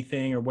use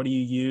anything, or what do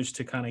you use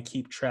to kind of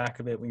keep track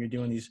of it when you're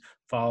doing these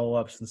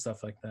follow-ups and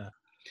stuff like that?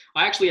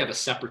 I actually have a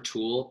separate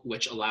tool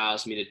which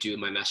allows me to do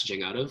my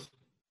messaging out of.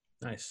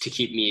 Nice. To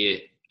keep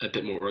me a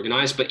bit more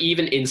organized. But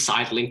even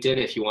inside LinkedIn,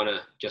 if you want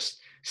to just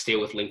stay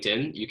with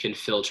LinkedIn, you can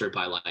filter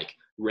by like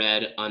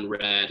read,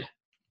 unread,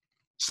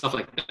 stuff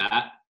like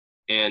that.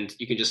 And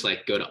you can just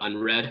like go to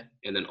unread,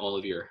 and then all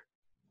of your,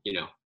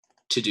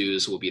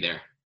 to-dos will be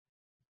there.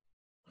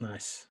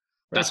 Nice.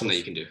 That's something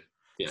you can do.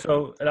 Yeah.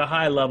 So at a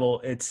high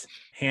level, it's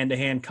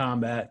hand-to-hand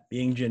combat,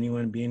 being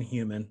genuine, being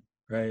human,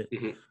 right?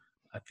 Mm-hmm.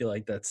 I feel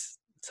like that's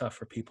tough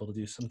for people to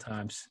do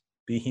sometimes.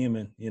 Be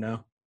human,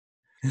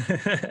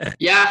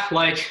 Yeah,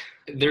 like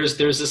there's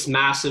this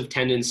massive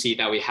tendency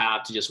that we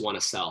have to just want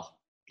to sell.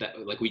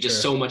 That like we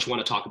just so much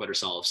want to talk about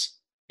ourselves.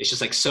 It's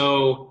just like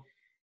so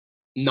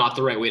not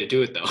the right way to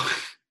do it though.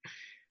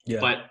 Yeah.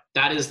 But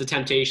that is the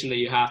temptation that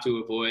you have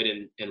to avoid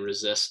and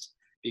resist,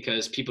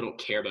 because people don't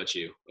care about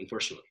you,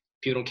 unfortunately.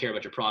 People don't care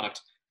about your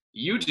product.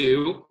 You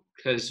do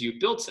because you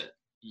built it.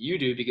 You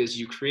do because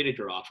you created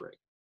your offering.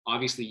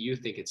 Obviously, you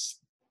think it's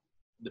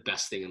the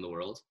best thing in the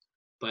world,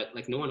 but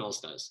like no one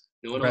else does.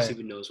 No one else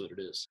even knows what it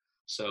is.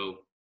 So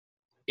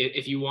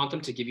if you want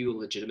them to give you a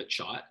legitimate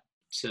shot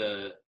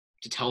to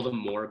tell them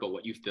more about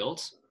what you've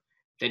built,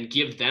 then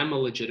give them a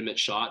legitimate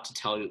shot to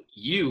tell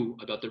you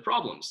about their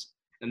problems.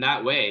 And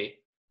that way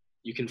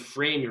you can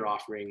frame your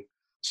offering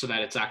so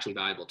that it's actually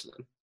valuable to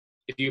them.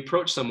 If you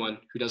approach someone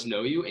who doesn't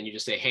know you and you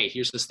just say, hey,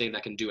 here's this thing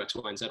that can do X,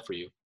 Y, and Z for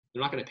you,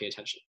 they're not going to pay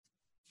attention.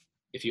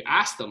 If you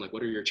ask them, like,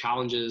 what are your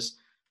challenges?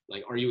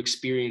 Like, are you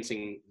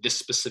experiencing this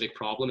specific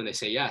problem? And they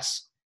say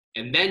yes.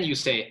 And then you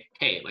say,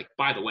 hey, like,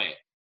 by the way,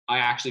 I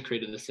actually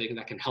created this thing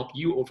that can help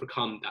you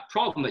overcome that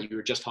problem that you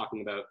were just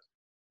talking about.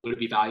 Would it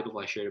be valuable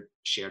if I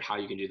shared how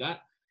you can do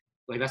that?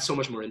 Like, that's so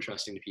much more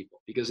interesting to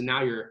people, because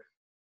now you're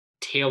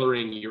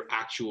tailoring your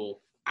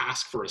actual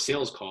ask for a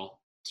sales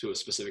call to a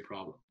specific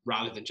problem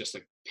rather than just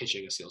like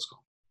pitching a sales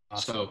call.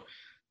 Awesome. So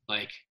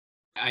like,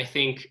 I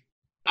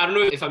don't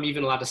know if I'm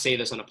even allowed to say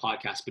this on a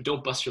podcast, but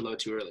don't bust your load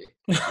too early.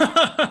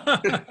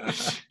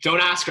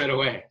 Don't ask right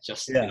away.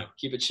 Just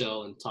keep it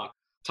chill and talk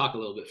a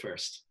little bit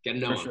first. Get to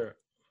know them.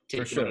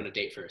 Take them on a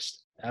date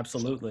first.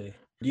 Absolutely.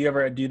 Do you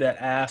ever do that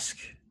ask?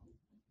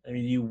 I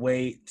mean, you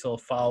wait till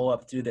follow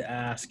up, do the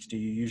ask? Do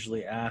you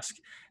usually ask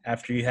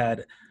after you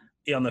had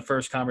on the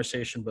first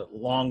conversation, but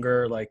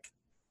longer, like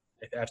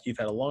after you've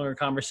had a longer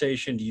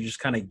conversation? Do you just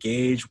kind of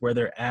gauge where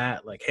they're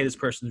at? Like, hey, this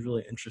person's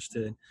really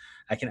interested.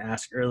 I can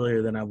ask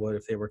earlier than I would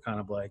if they were kind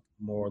of like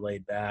more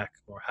laid back.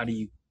 Or how do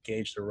you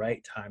gauge the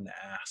right time to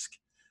ask?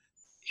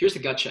 Here's the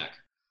gut check.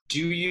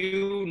 Do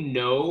you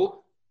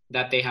know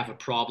that they have a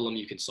problem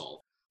you can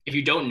solve? If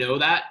you don't know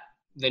that,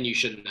 then you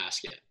shouldn't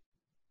ask it.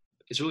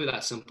 It's really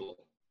that simple.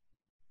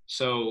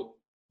 So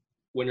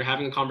when you're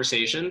having a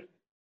conversation,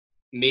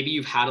 maybe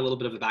you've had a little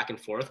bit of a back and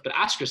forth, but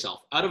ask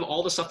yourself, out of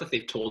all the stuff that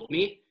they've told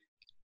me,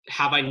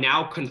 have I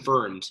now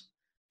confirmed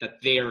that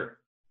there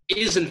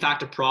is in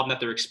fact a problem that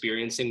they're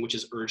experiencing, which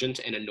is urgent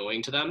and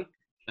annoying to them,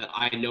 that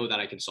I know that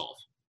I can solve?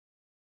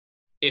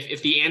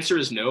 If the answer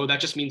is no, that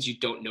just means you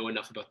don't know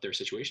enough about their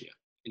situation yet,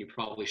 and you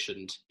probably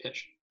shouldn't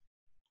pitch.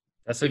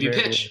 That's if you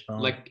pitch,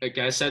 like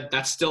I said,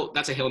 that's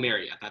a Hail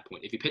Mary at that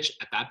point. If you pitch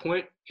at that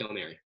point, Hail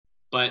Mary.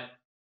 But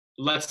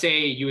let's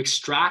say you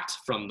extract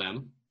from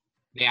them,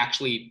 they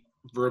actually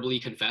verbally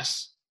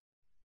confess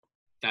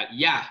that,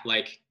 yeah,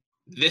 like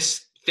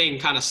this thing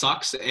kind of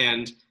sucks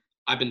and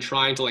I've been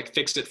trying to like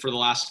fix it for the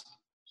last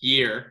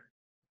year.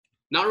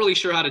 Not really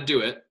sure how to do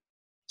it.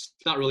 It's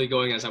not really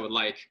going as I would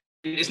like.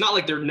 It's not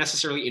like they're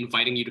necessarily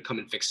inviting you to come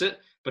and fix it,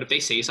 but if they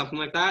say something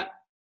like that,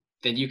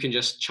 then you can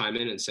just chime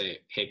in and say,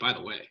 hey, by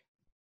the way,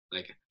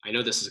 like, I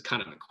know this is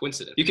kind of a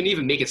coincidence. You can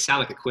even make it sound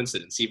like a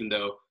coincidence, even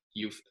though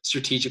you've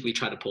strategically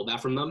tried to pull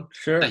that from them,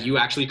 that you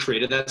actually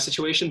created that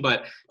situation.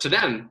 But to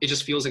them, it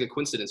just feels like a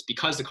coincidence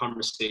because the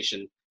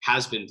conversation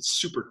has been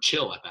super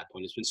chill at that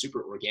point. It's been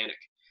super organic.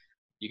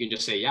 You can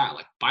just say, yeah,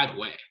 like, by the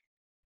way,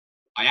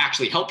 I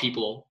actually help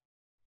people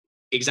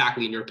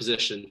exactly in your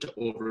position to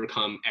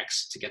overcome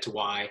X to get to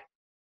Y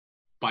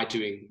by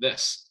doing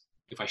this.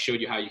 If I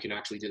showed you how you can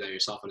actually do that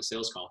yourself on a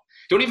sales call.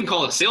 Don't even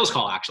call it a sales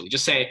call, actually.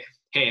 Just say,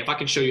 hey, if I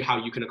can show you how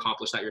you can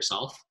accomplish that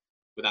yourself,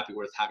 would that be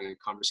worth having a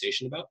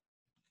conversation about?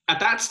 at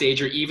that stage,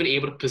 you're even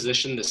able to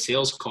position the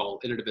sales call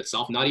in and of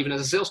itself, not even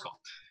as a sales call.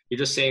 You're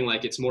just saying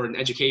like it's more an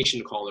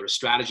education call or a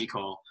strategy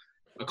call,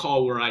 a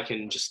call where I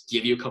can just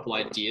give you a couple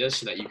ideas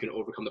so that you can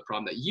overcome the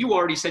problem that you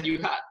already said you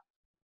had,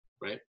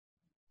 right?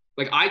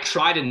 Like I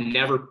try to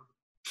never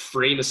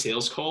frame a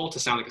sales call to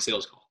sound like a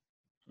sales call.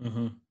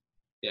 Mm-hmm.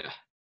 Yeah.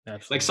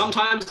 Absolutely. Like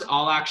sometimes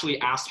I'll actually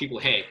ask people,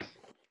 hey,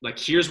 like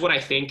here's what I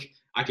think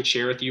I could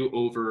share with you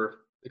over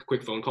a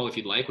quick phone call if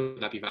you'd like. Would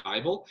that be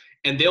valuable?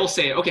 And they'll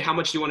say, okay, how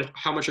much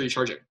are you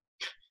charging?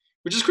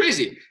 Which is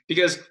crazy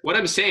because what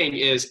I'm saying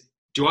is,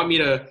 do you want me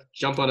to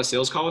jump on a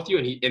sales call with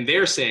you? And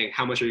they're saying,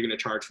 how much are you going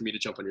to charge for me to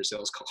jump on your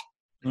sales call?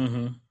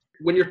 Mm-hmm.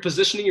 When you're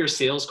positioning your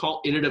sales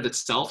call in and of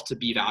itself to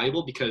be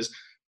valuable because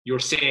you're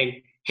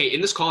saying, hey, in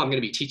this call, I'm going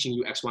to be teaching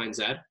you X, Y, and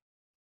Z.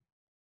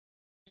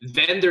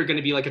 Then they're going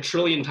to be like a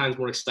trillion times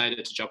more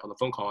excited to jump on the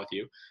phone call with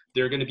you.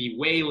 They're going to be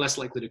way less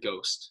likely to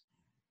ghost,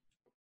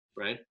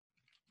 right?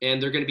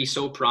 And they're going to be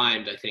so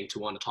primed, I think, to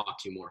want to talk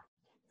to you more.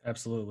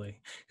 Absolutely.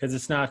 Because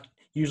it's not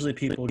usually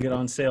people get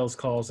on sales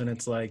calls and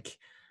it's like,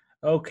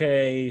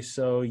 okay,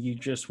 so you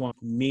just want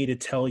me to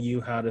tell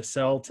you how to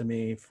sell to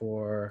me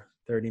for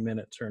 30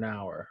 minutes or an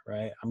hour,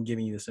 right? I'm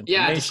giving you this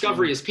information. Yeah,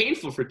 discovery is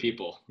painful for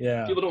people.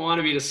 Yeah. People don't want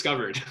to be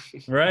discovered.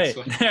 Right,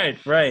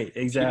 right,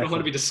 exactly. People don't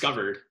want to be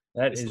discovered.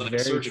 That is like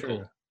very surgical.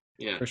 True.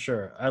 Yeah. For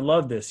sure. I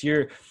love this.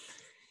 It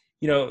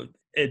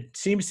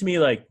seems to me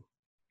like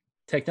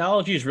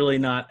technology is really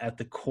not at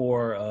the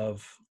core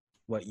of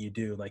what you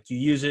do. Like you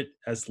use it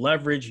as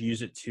leverage, you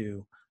use it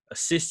to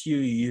assist you,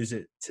 you use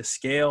it to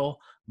scale,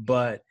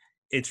 but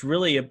it's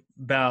really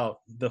about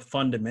the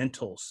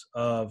fundamentals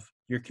of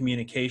your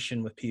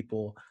communication with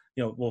people.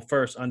 Well,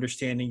 first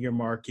understanding your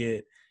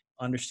market,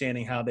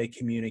 understanding how they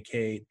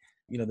communicate,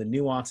 the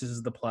nuances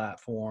of the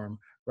platform,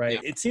 right?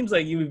 Yeah. It seems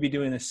like you would be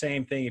doing the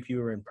same thing if you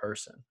were in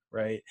person,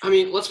 right? I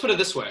mean, let's put it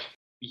this way.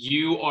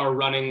 You are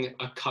running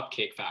a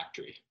cupcake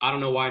factory. I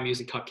don't know why I'm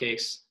using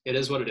cupcakes. It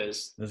is what it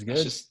is. That's good.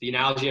 That's just the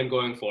analogy I'm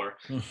going for.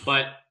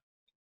 But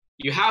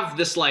you have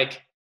this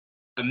like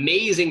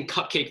amazing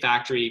cupcake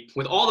factory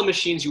with all the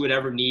machines you would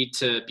ever need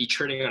to be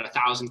churning out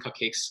 1,000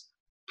 cupcakes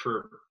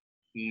per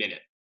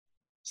minute.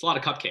 It's a lot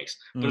of cupcakes.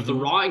 But if the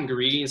raw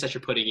ingredients that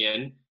you're putting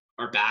in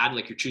are bad,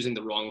 like you're choosing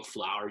the wrong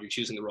flour, you're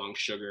choosing the wrong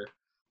sugar,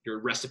 your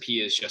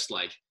recipe is just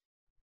like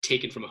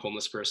taken from a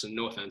homeless person.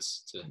 No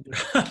offense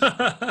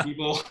to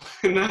people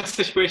in that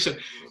situation.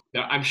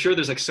 Now, I'm sure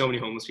there's like so many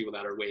homeless people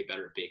that are way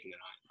better at baking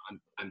than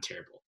I'm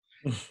terrible.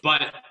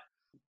 But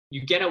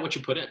you get out what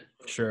you put in.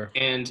 Sure.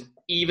 And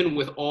even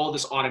with all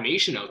this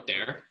automation out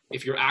there,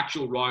 if your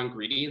actual raw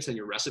ingredients and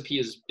your recipe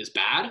is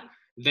bad,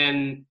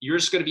 then you're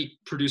just going to be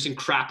producing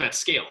crap at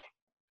scale.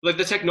 Like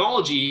the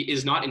technology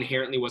is not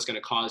inherently what's going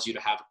to cause you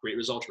to have a great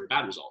result or a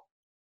bad result.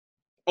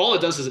 All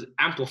it does is it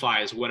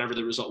amplifies whatever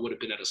the result would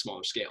have been at a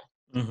smaller scale.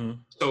 Mm-hmm.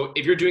 So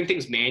if you're doing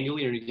things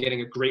manually and you're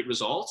getting a great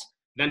result,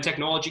 then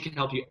technology can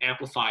help you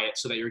amplify it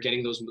so that you're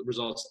getting those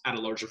results at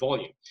a larger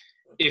volume.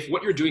 If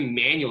what you're doing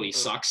manually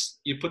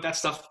sucks, you put that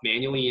stuff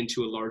manually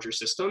into a larger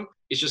system,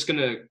 it's just going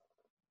to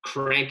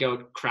crank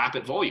out crap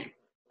at volume.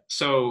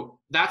 So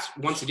that's,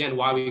 once again,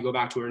 why we go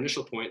back to our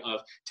initial point of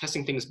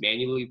testing things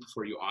manually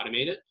before you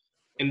automate it.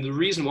 And the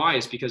reason why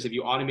is because if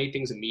you automate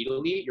things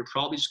immediately, you're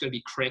probably just going to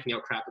be cranking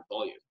out crap at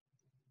volume.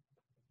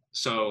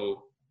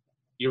 So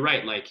you're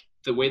right. Like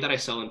the way that I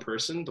sell in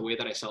person, the way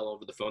that I sell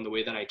over the phone, the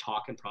way that I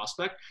talk and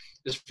prospect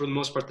is for the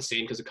most part the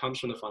same because it comes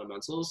from the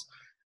fundamentals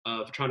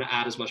of trying to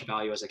add as much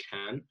value as I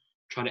can,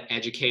 trying to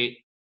educate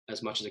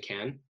as much as I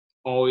can,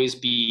 always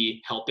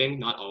be helping,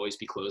 not always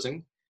be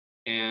closing,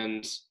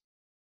 and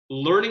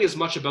learning as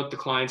much about the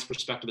client's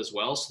perspective as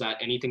well so that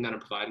anything that I'm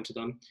providing to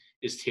them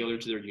is tailored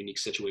to their unique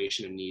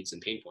situation and needs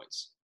and pain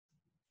points,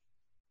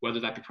 whether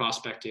that be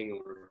prospecting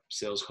or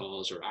sales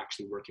calls or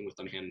actually working with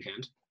them hand in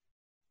hand.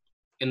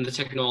 And the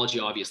technology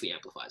obviously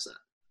amplifies that.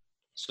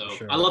 So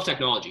sure. I love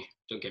technology,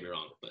 don't get me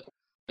wrong, but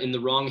in the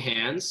wrong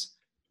hands,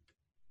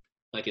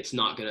 like it's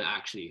not going to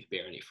actually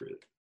bear any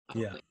fruit.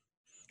 Yeah.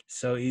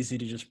 So easy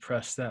to just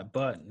press that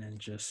button and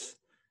just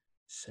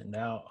send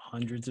out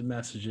hundreds of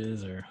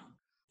messages or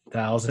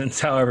thousands,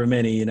 however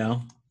many,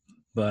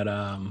 but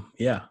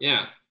yeah.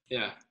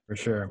 Yeah. For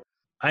sure.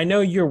 I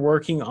know you're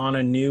working on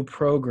a new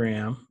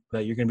program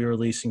that you're going to be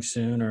releasing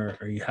soon, or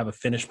you have a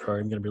finished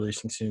program you're going to be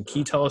releasing soon. Can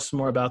you tell us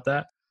more about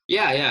that?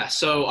 Yeah.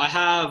 So I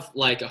have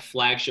like a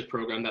flagship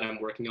program that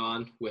I'm working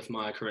on with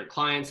my current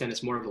clients, and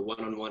it's more of a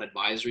one-on-one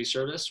advisory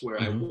service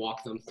where I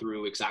walk them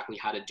through exactly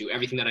how to do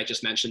everything that I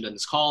just mentioned in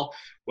this call,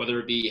 whether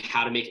it be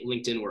how to make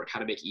LinkedIn work, how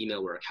to make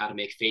email work, how to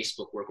make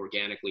Facebook work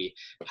organically,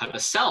 how to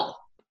sell,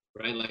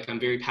 right? Like I'm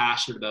very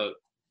passionate about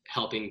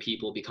helping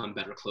people become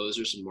better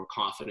closers and more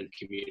confident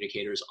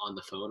communicators on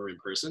the phone or in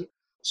person.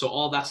 So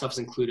all that stuff is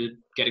included,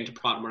 getting to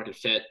product market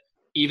fit,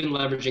 even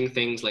leveraging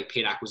things like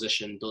paid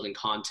acquisition, building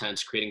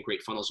content, creating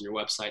great funnels on your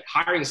website,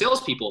 hiring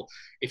salespeople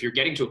if you're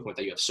getting to a point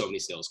that you have so many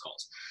sales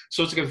calls.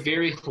 So it's like a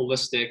very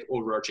holistic,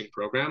 overarching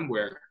program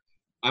where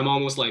I'm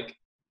almost like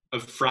a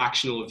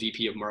fractional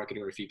VP of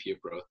marketing or a VP of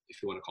growth,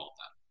 if you want to call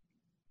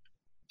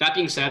it That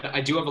being said,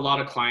 I do have a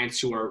lot of clients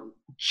who are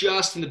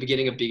just in the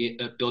beginning of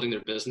building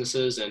their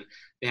businesses, and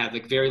they have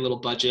like very little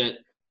budget.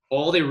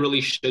 All they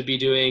really should be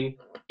doing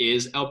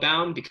is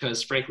outbound,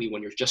 because frankly,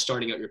 when you're just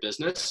starting out your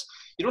business,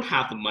 you don't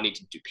have the money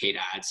to do paid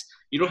ads.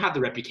 You don't have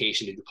the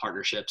reputation to do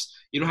partnerships.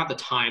 You don't have the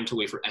time to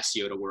wait for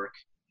SEO to work.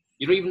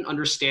 You don't even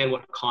understand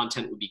what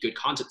content would be good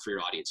content for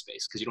your audience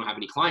base, because you don't have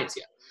any clients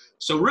yet.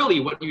 So really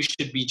what you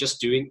should be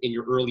just doing in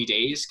your early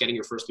days, getting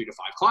your first 3 to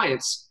 5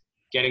 clients,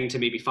 getting to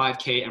maybe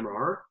 5K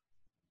MRR,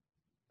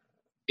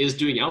 is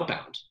doing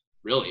outbound,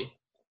 really.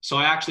 So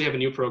I actually have a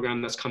new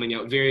program that's coming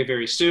out very,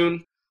 very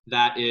soon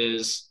that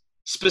is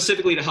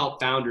specifically to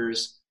help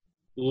founders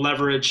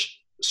leverage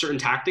certain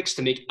tactics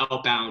to make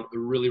outbound a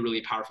really,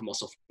 really powerful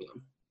muscle for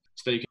them.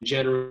 So you can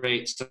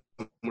generate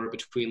somewhere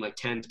between like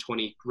 10 to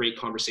 20 great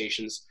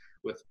conversations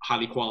with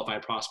highly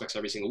qualified prospects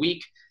every single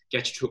week,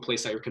 get you to a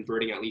place that you're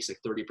converting at least like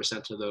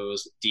 30% of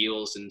those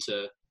deals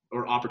into,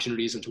 or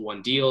opportunities into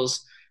won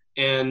deals.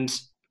 And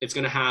it's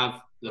going to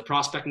have the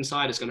prospecting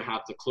side, it's going to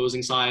have the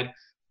closing side,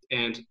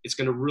 and it's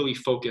going to really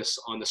focus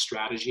on the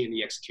strategy and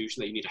the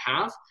execution that you need to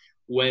have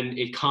when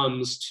it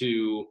comes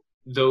to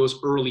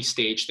those early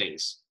stage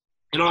things.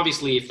 And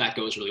obviously, if that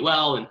goes really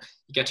well and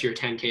you get to your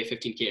 10K,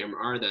 15K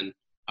MRR, then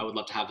I would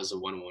love to have as a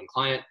one-on-one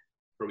client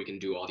where we can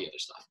do all the other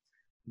stuff.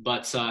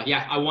 But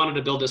yeah, I wanted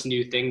to build this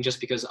new thing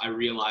just because I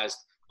realized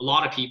a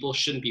lot of people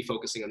shouldn't be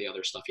focusing on the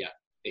other stuff yet.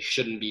 They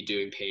shouldn't be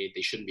doing paid.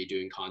 They shouldn't be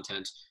doing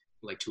content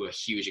like to a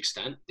huge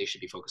extent. They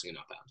should be focusing on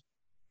outbound.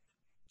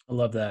 I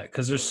love that,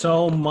 because there's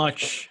so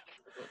much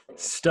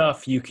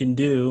stuff you can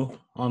do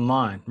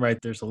online, right?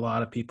 There's a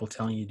lot of people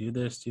telling you do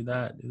this, do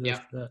that, do this,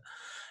 do that.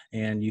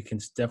 And you can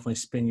definitely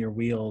spin your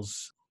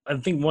wheels. I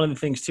think one of the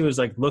things too is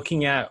like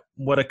looking at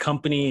what a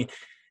company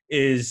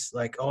is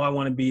like, oh, I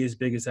want to be as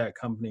big as that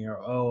company, or,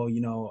 oh,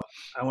 you know,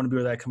 I want to be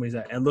where that company's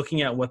at, and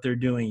looking at what they're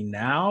doing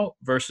now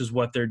versus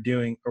what they're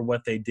doing or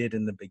what they did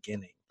in the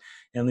beginning.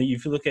 And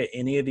if you look at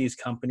any of these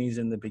companies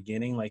in the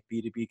beginning, like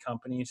B2B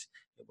companies,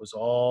 it was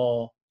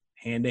all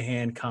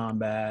hand-to-hand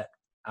combat,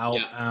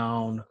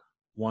 outbound,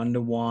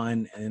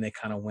 one-to-one, and then they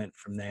kind of went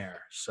from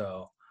there.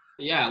 So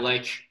yeah,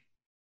 like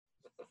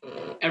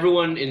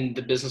everyone in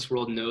the business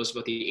world knows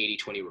about the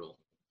 80-20 rule.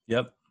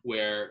 Yep.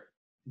 Where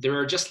there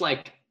are just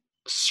like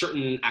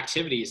certain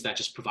activities that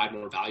just provide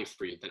more value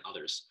for you than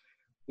others.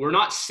 We're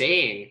not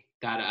saying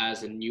that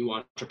as a new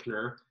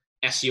entrepreneur,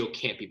 SEO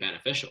can't be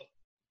beneficial.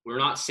 We're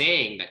not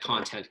saying that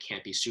content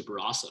can't be super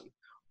awesome.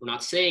 We're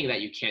not saying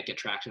that you can't get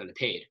traction on the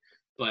paid.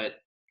 But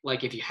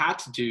like if you had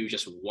to do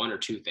just 1 or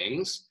 2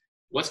 things,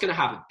 what's going to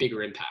have a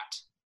bigger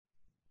impact?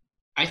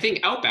 I think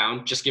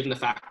outbound, just given the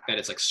fact that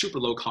it's like super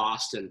low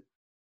cost and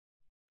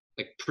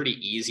like pretty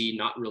easy,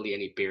 not really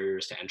any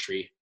barriers to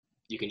entry.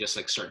 You can just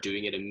like start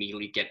doing it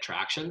immediately, get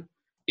traction.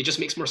 It just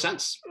makes more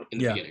sense in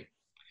the beginning.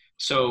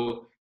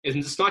 So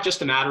it's not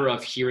just a matter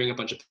of hearing a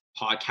bunch of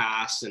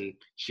podcasts and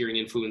hearing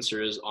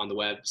influencers on the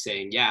web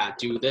saying, yeah,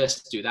 do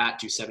this, do that,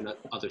 do 7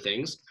 other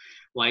things.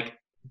 Like,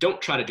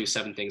 don't try to do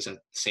 7 things at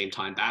the same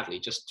time badly.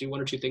 Just do 1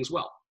 or 2 things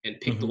well and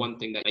pick the one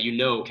thing that you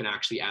know can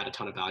actually add a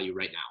ton of value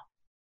right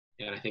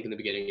now. And I think in the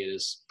beginning it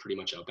is pretty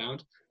much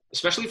outbound,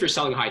 especially if you're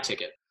selling high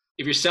ticket.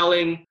 If you're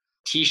selling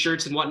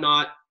t-shirts and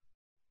whatnot,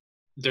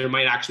 there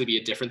might actually be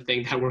a different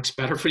thing that works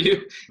better for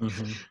you.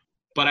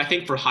 But I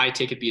think for high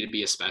ticket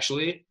B2B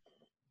especially,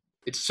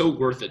 it's so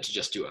worth it to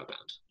just do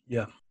outbound.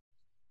 Yeah.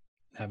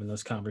 Having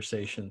those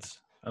conversations.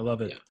 I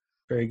love it. Yeah.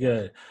 Very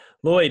good.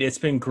 Lloyd, it's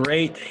been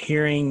great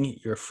hearing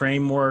your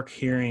framework,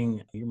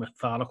 hearing your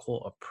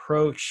methodical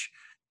approach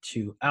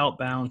to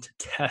outbound, to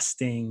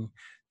testing,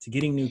 to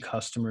getting new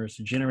customers,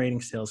 to generating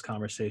sales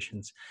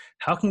conversations.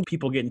 How can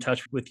people get in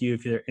touch with you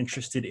if they're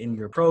interested in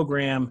your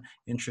program,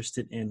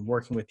 interested in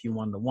working with you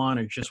one-to-one,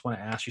 or just want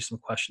to ask you some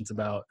questions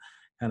about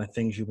kind of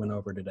things you went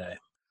over today?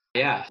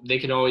 Yeah, they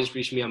can always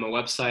reach me on my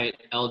website,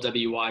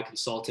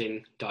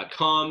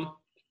 lwyconsulting.com.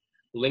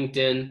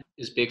 LinkedIn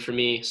is big for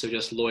me, so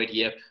just Lloyd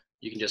Yip.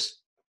 You can just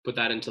put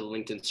that into the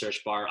LinkedIn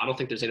search bar. I don't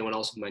think there's anyone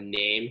else with my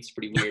name. It's a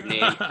pretty weird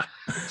name.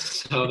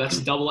 So that's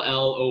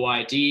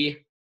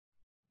LLOYD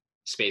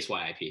space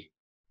YIP.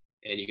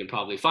 And you can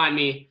probably find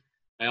me.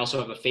 I also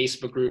have a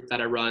Facebook group that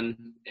I run,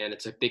 and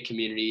it's a big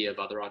community of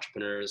other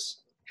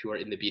entrepreneurs who are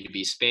in the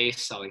B2B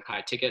space selling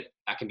high ticket.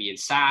 That can be in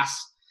SaaS.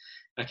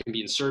 That can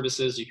be in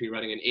services. You can be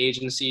running an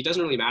agency. It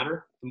doesn't really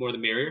matter. The more the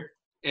merrier.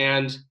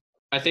 And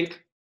I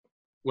think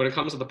when it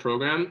comes to the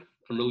program,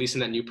 I'm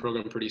releasing that new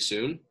program pretty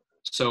soon.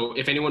 So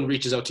if anyone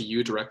reaches out to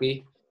you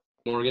directly,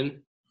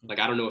 Morgan, like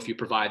I don't know if you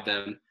provide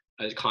them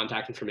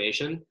contact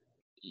information,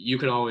 you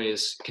can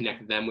always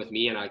connect them with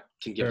me and I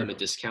can give them a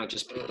discount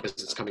just because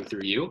it's coming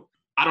through you.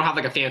 I don't have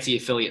like a fancy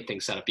affiliate thing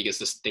set up because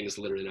this thing is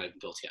literally not even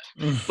built yet.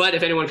 But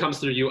if anyone comes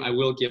through you, I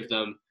will give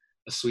them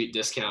a sweet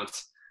discount.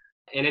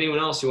 And anyone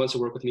else who wants to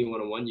work with me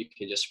one-on-one, you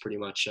can just pretty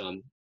much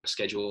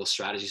schedule a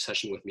strategy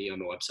session with me on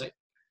my website.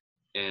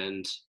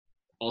 And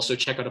also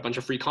check out a bunch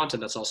of free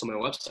content that's also on my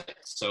website.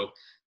 So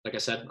like I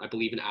said, I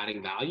believe in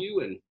adding value.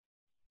 And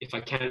if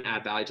I can't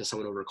add value to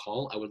someone over a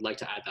call, I would like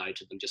to add value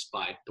to them just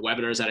by the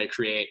webinars that I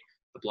create,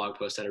 the blog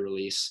post that I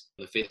release,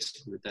 the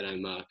Facebook group that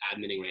I'm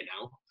adminning right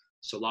now.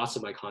 So lots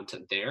of my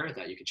content there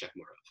that you can check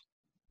more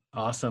of.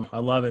 Awesome. I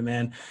love it,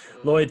 man.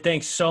 Lloyd,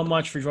 thanks so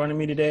much for joining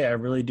me today. I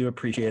really do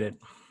appreciate it.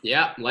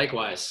 Yeah,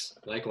 likewise.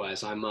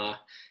 I'm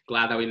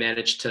glad that we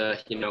managed to,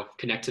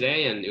 connect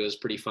today, and it was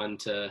pretty fun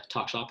to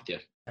talk shop with you.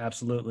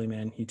 Absolutely,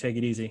 man. You take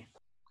it easy.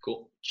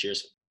 Cool.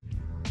 Cheers.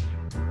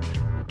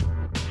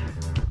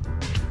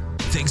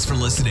 Thanks for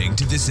listening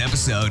to this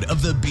episode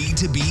of the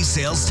B2B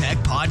Sales Tech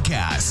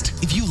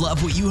Podcast. If you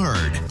love what you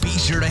heard, be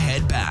sure to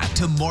head back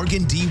to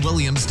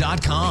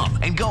morgandwilliams.com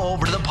and go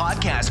over to the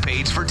podcast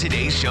page for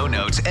today's show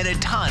notes and a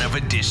ton of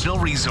additional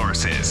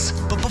resources.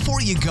 But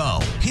before you go,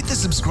 hit the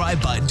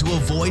subscribe button to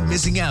avoid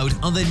missing out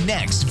on the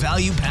next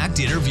value-packed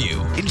interview.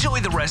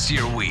 Enjoy the rest of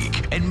your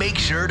week and make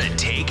sure to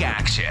take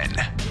action.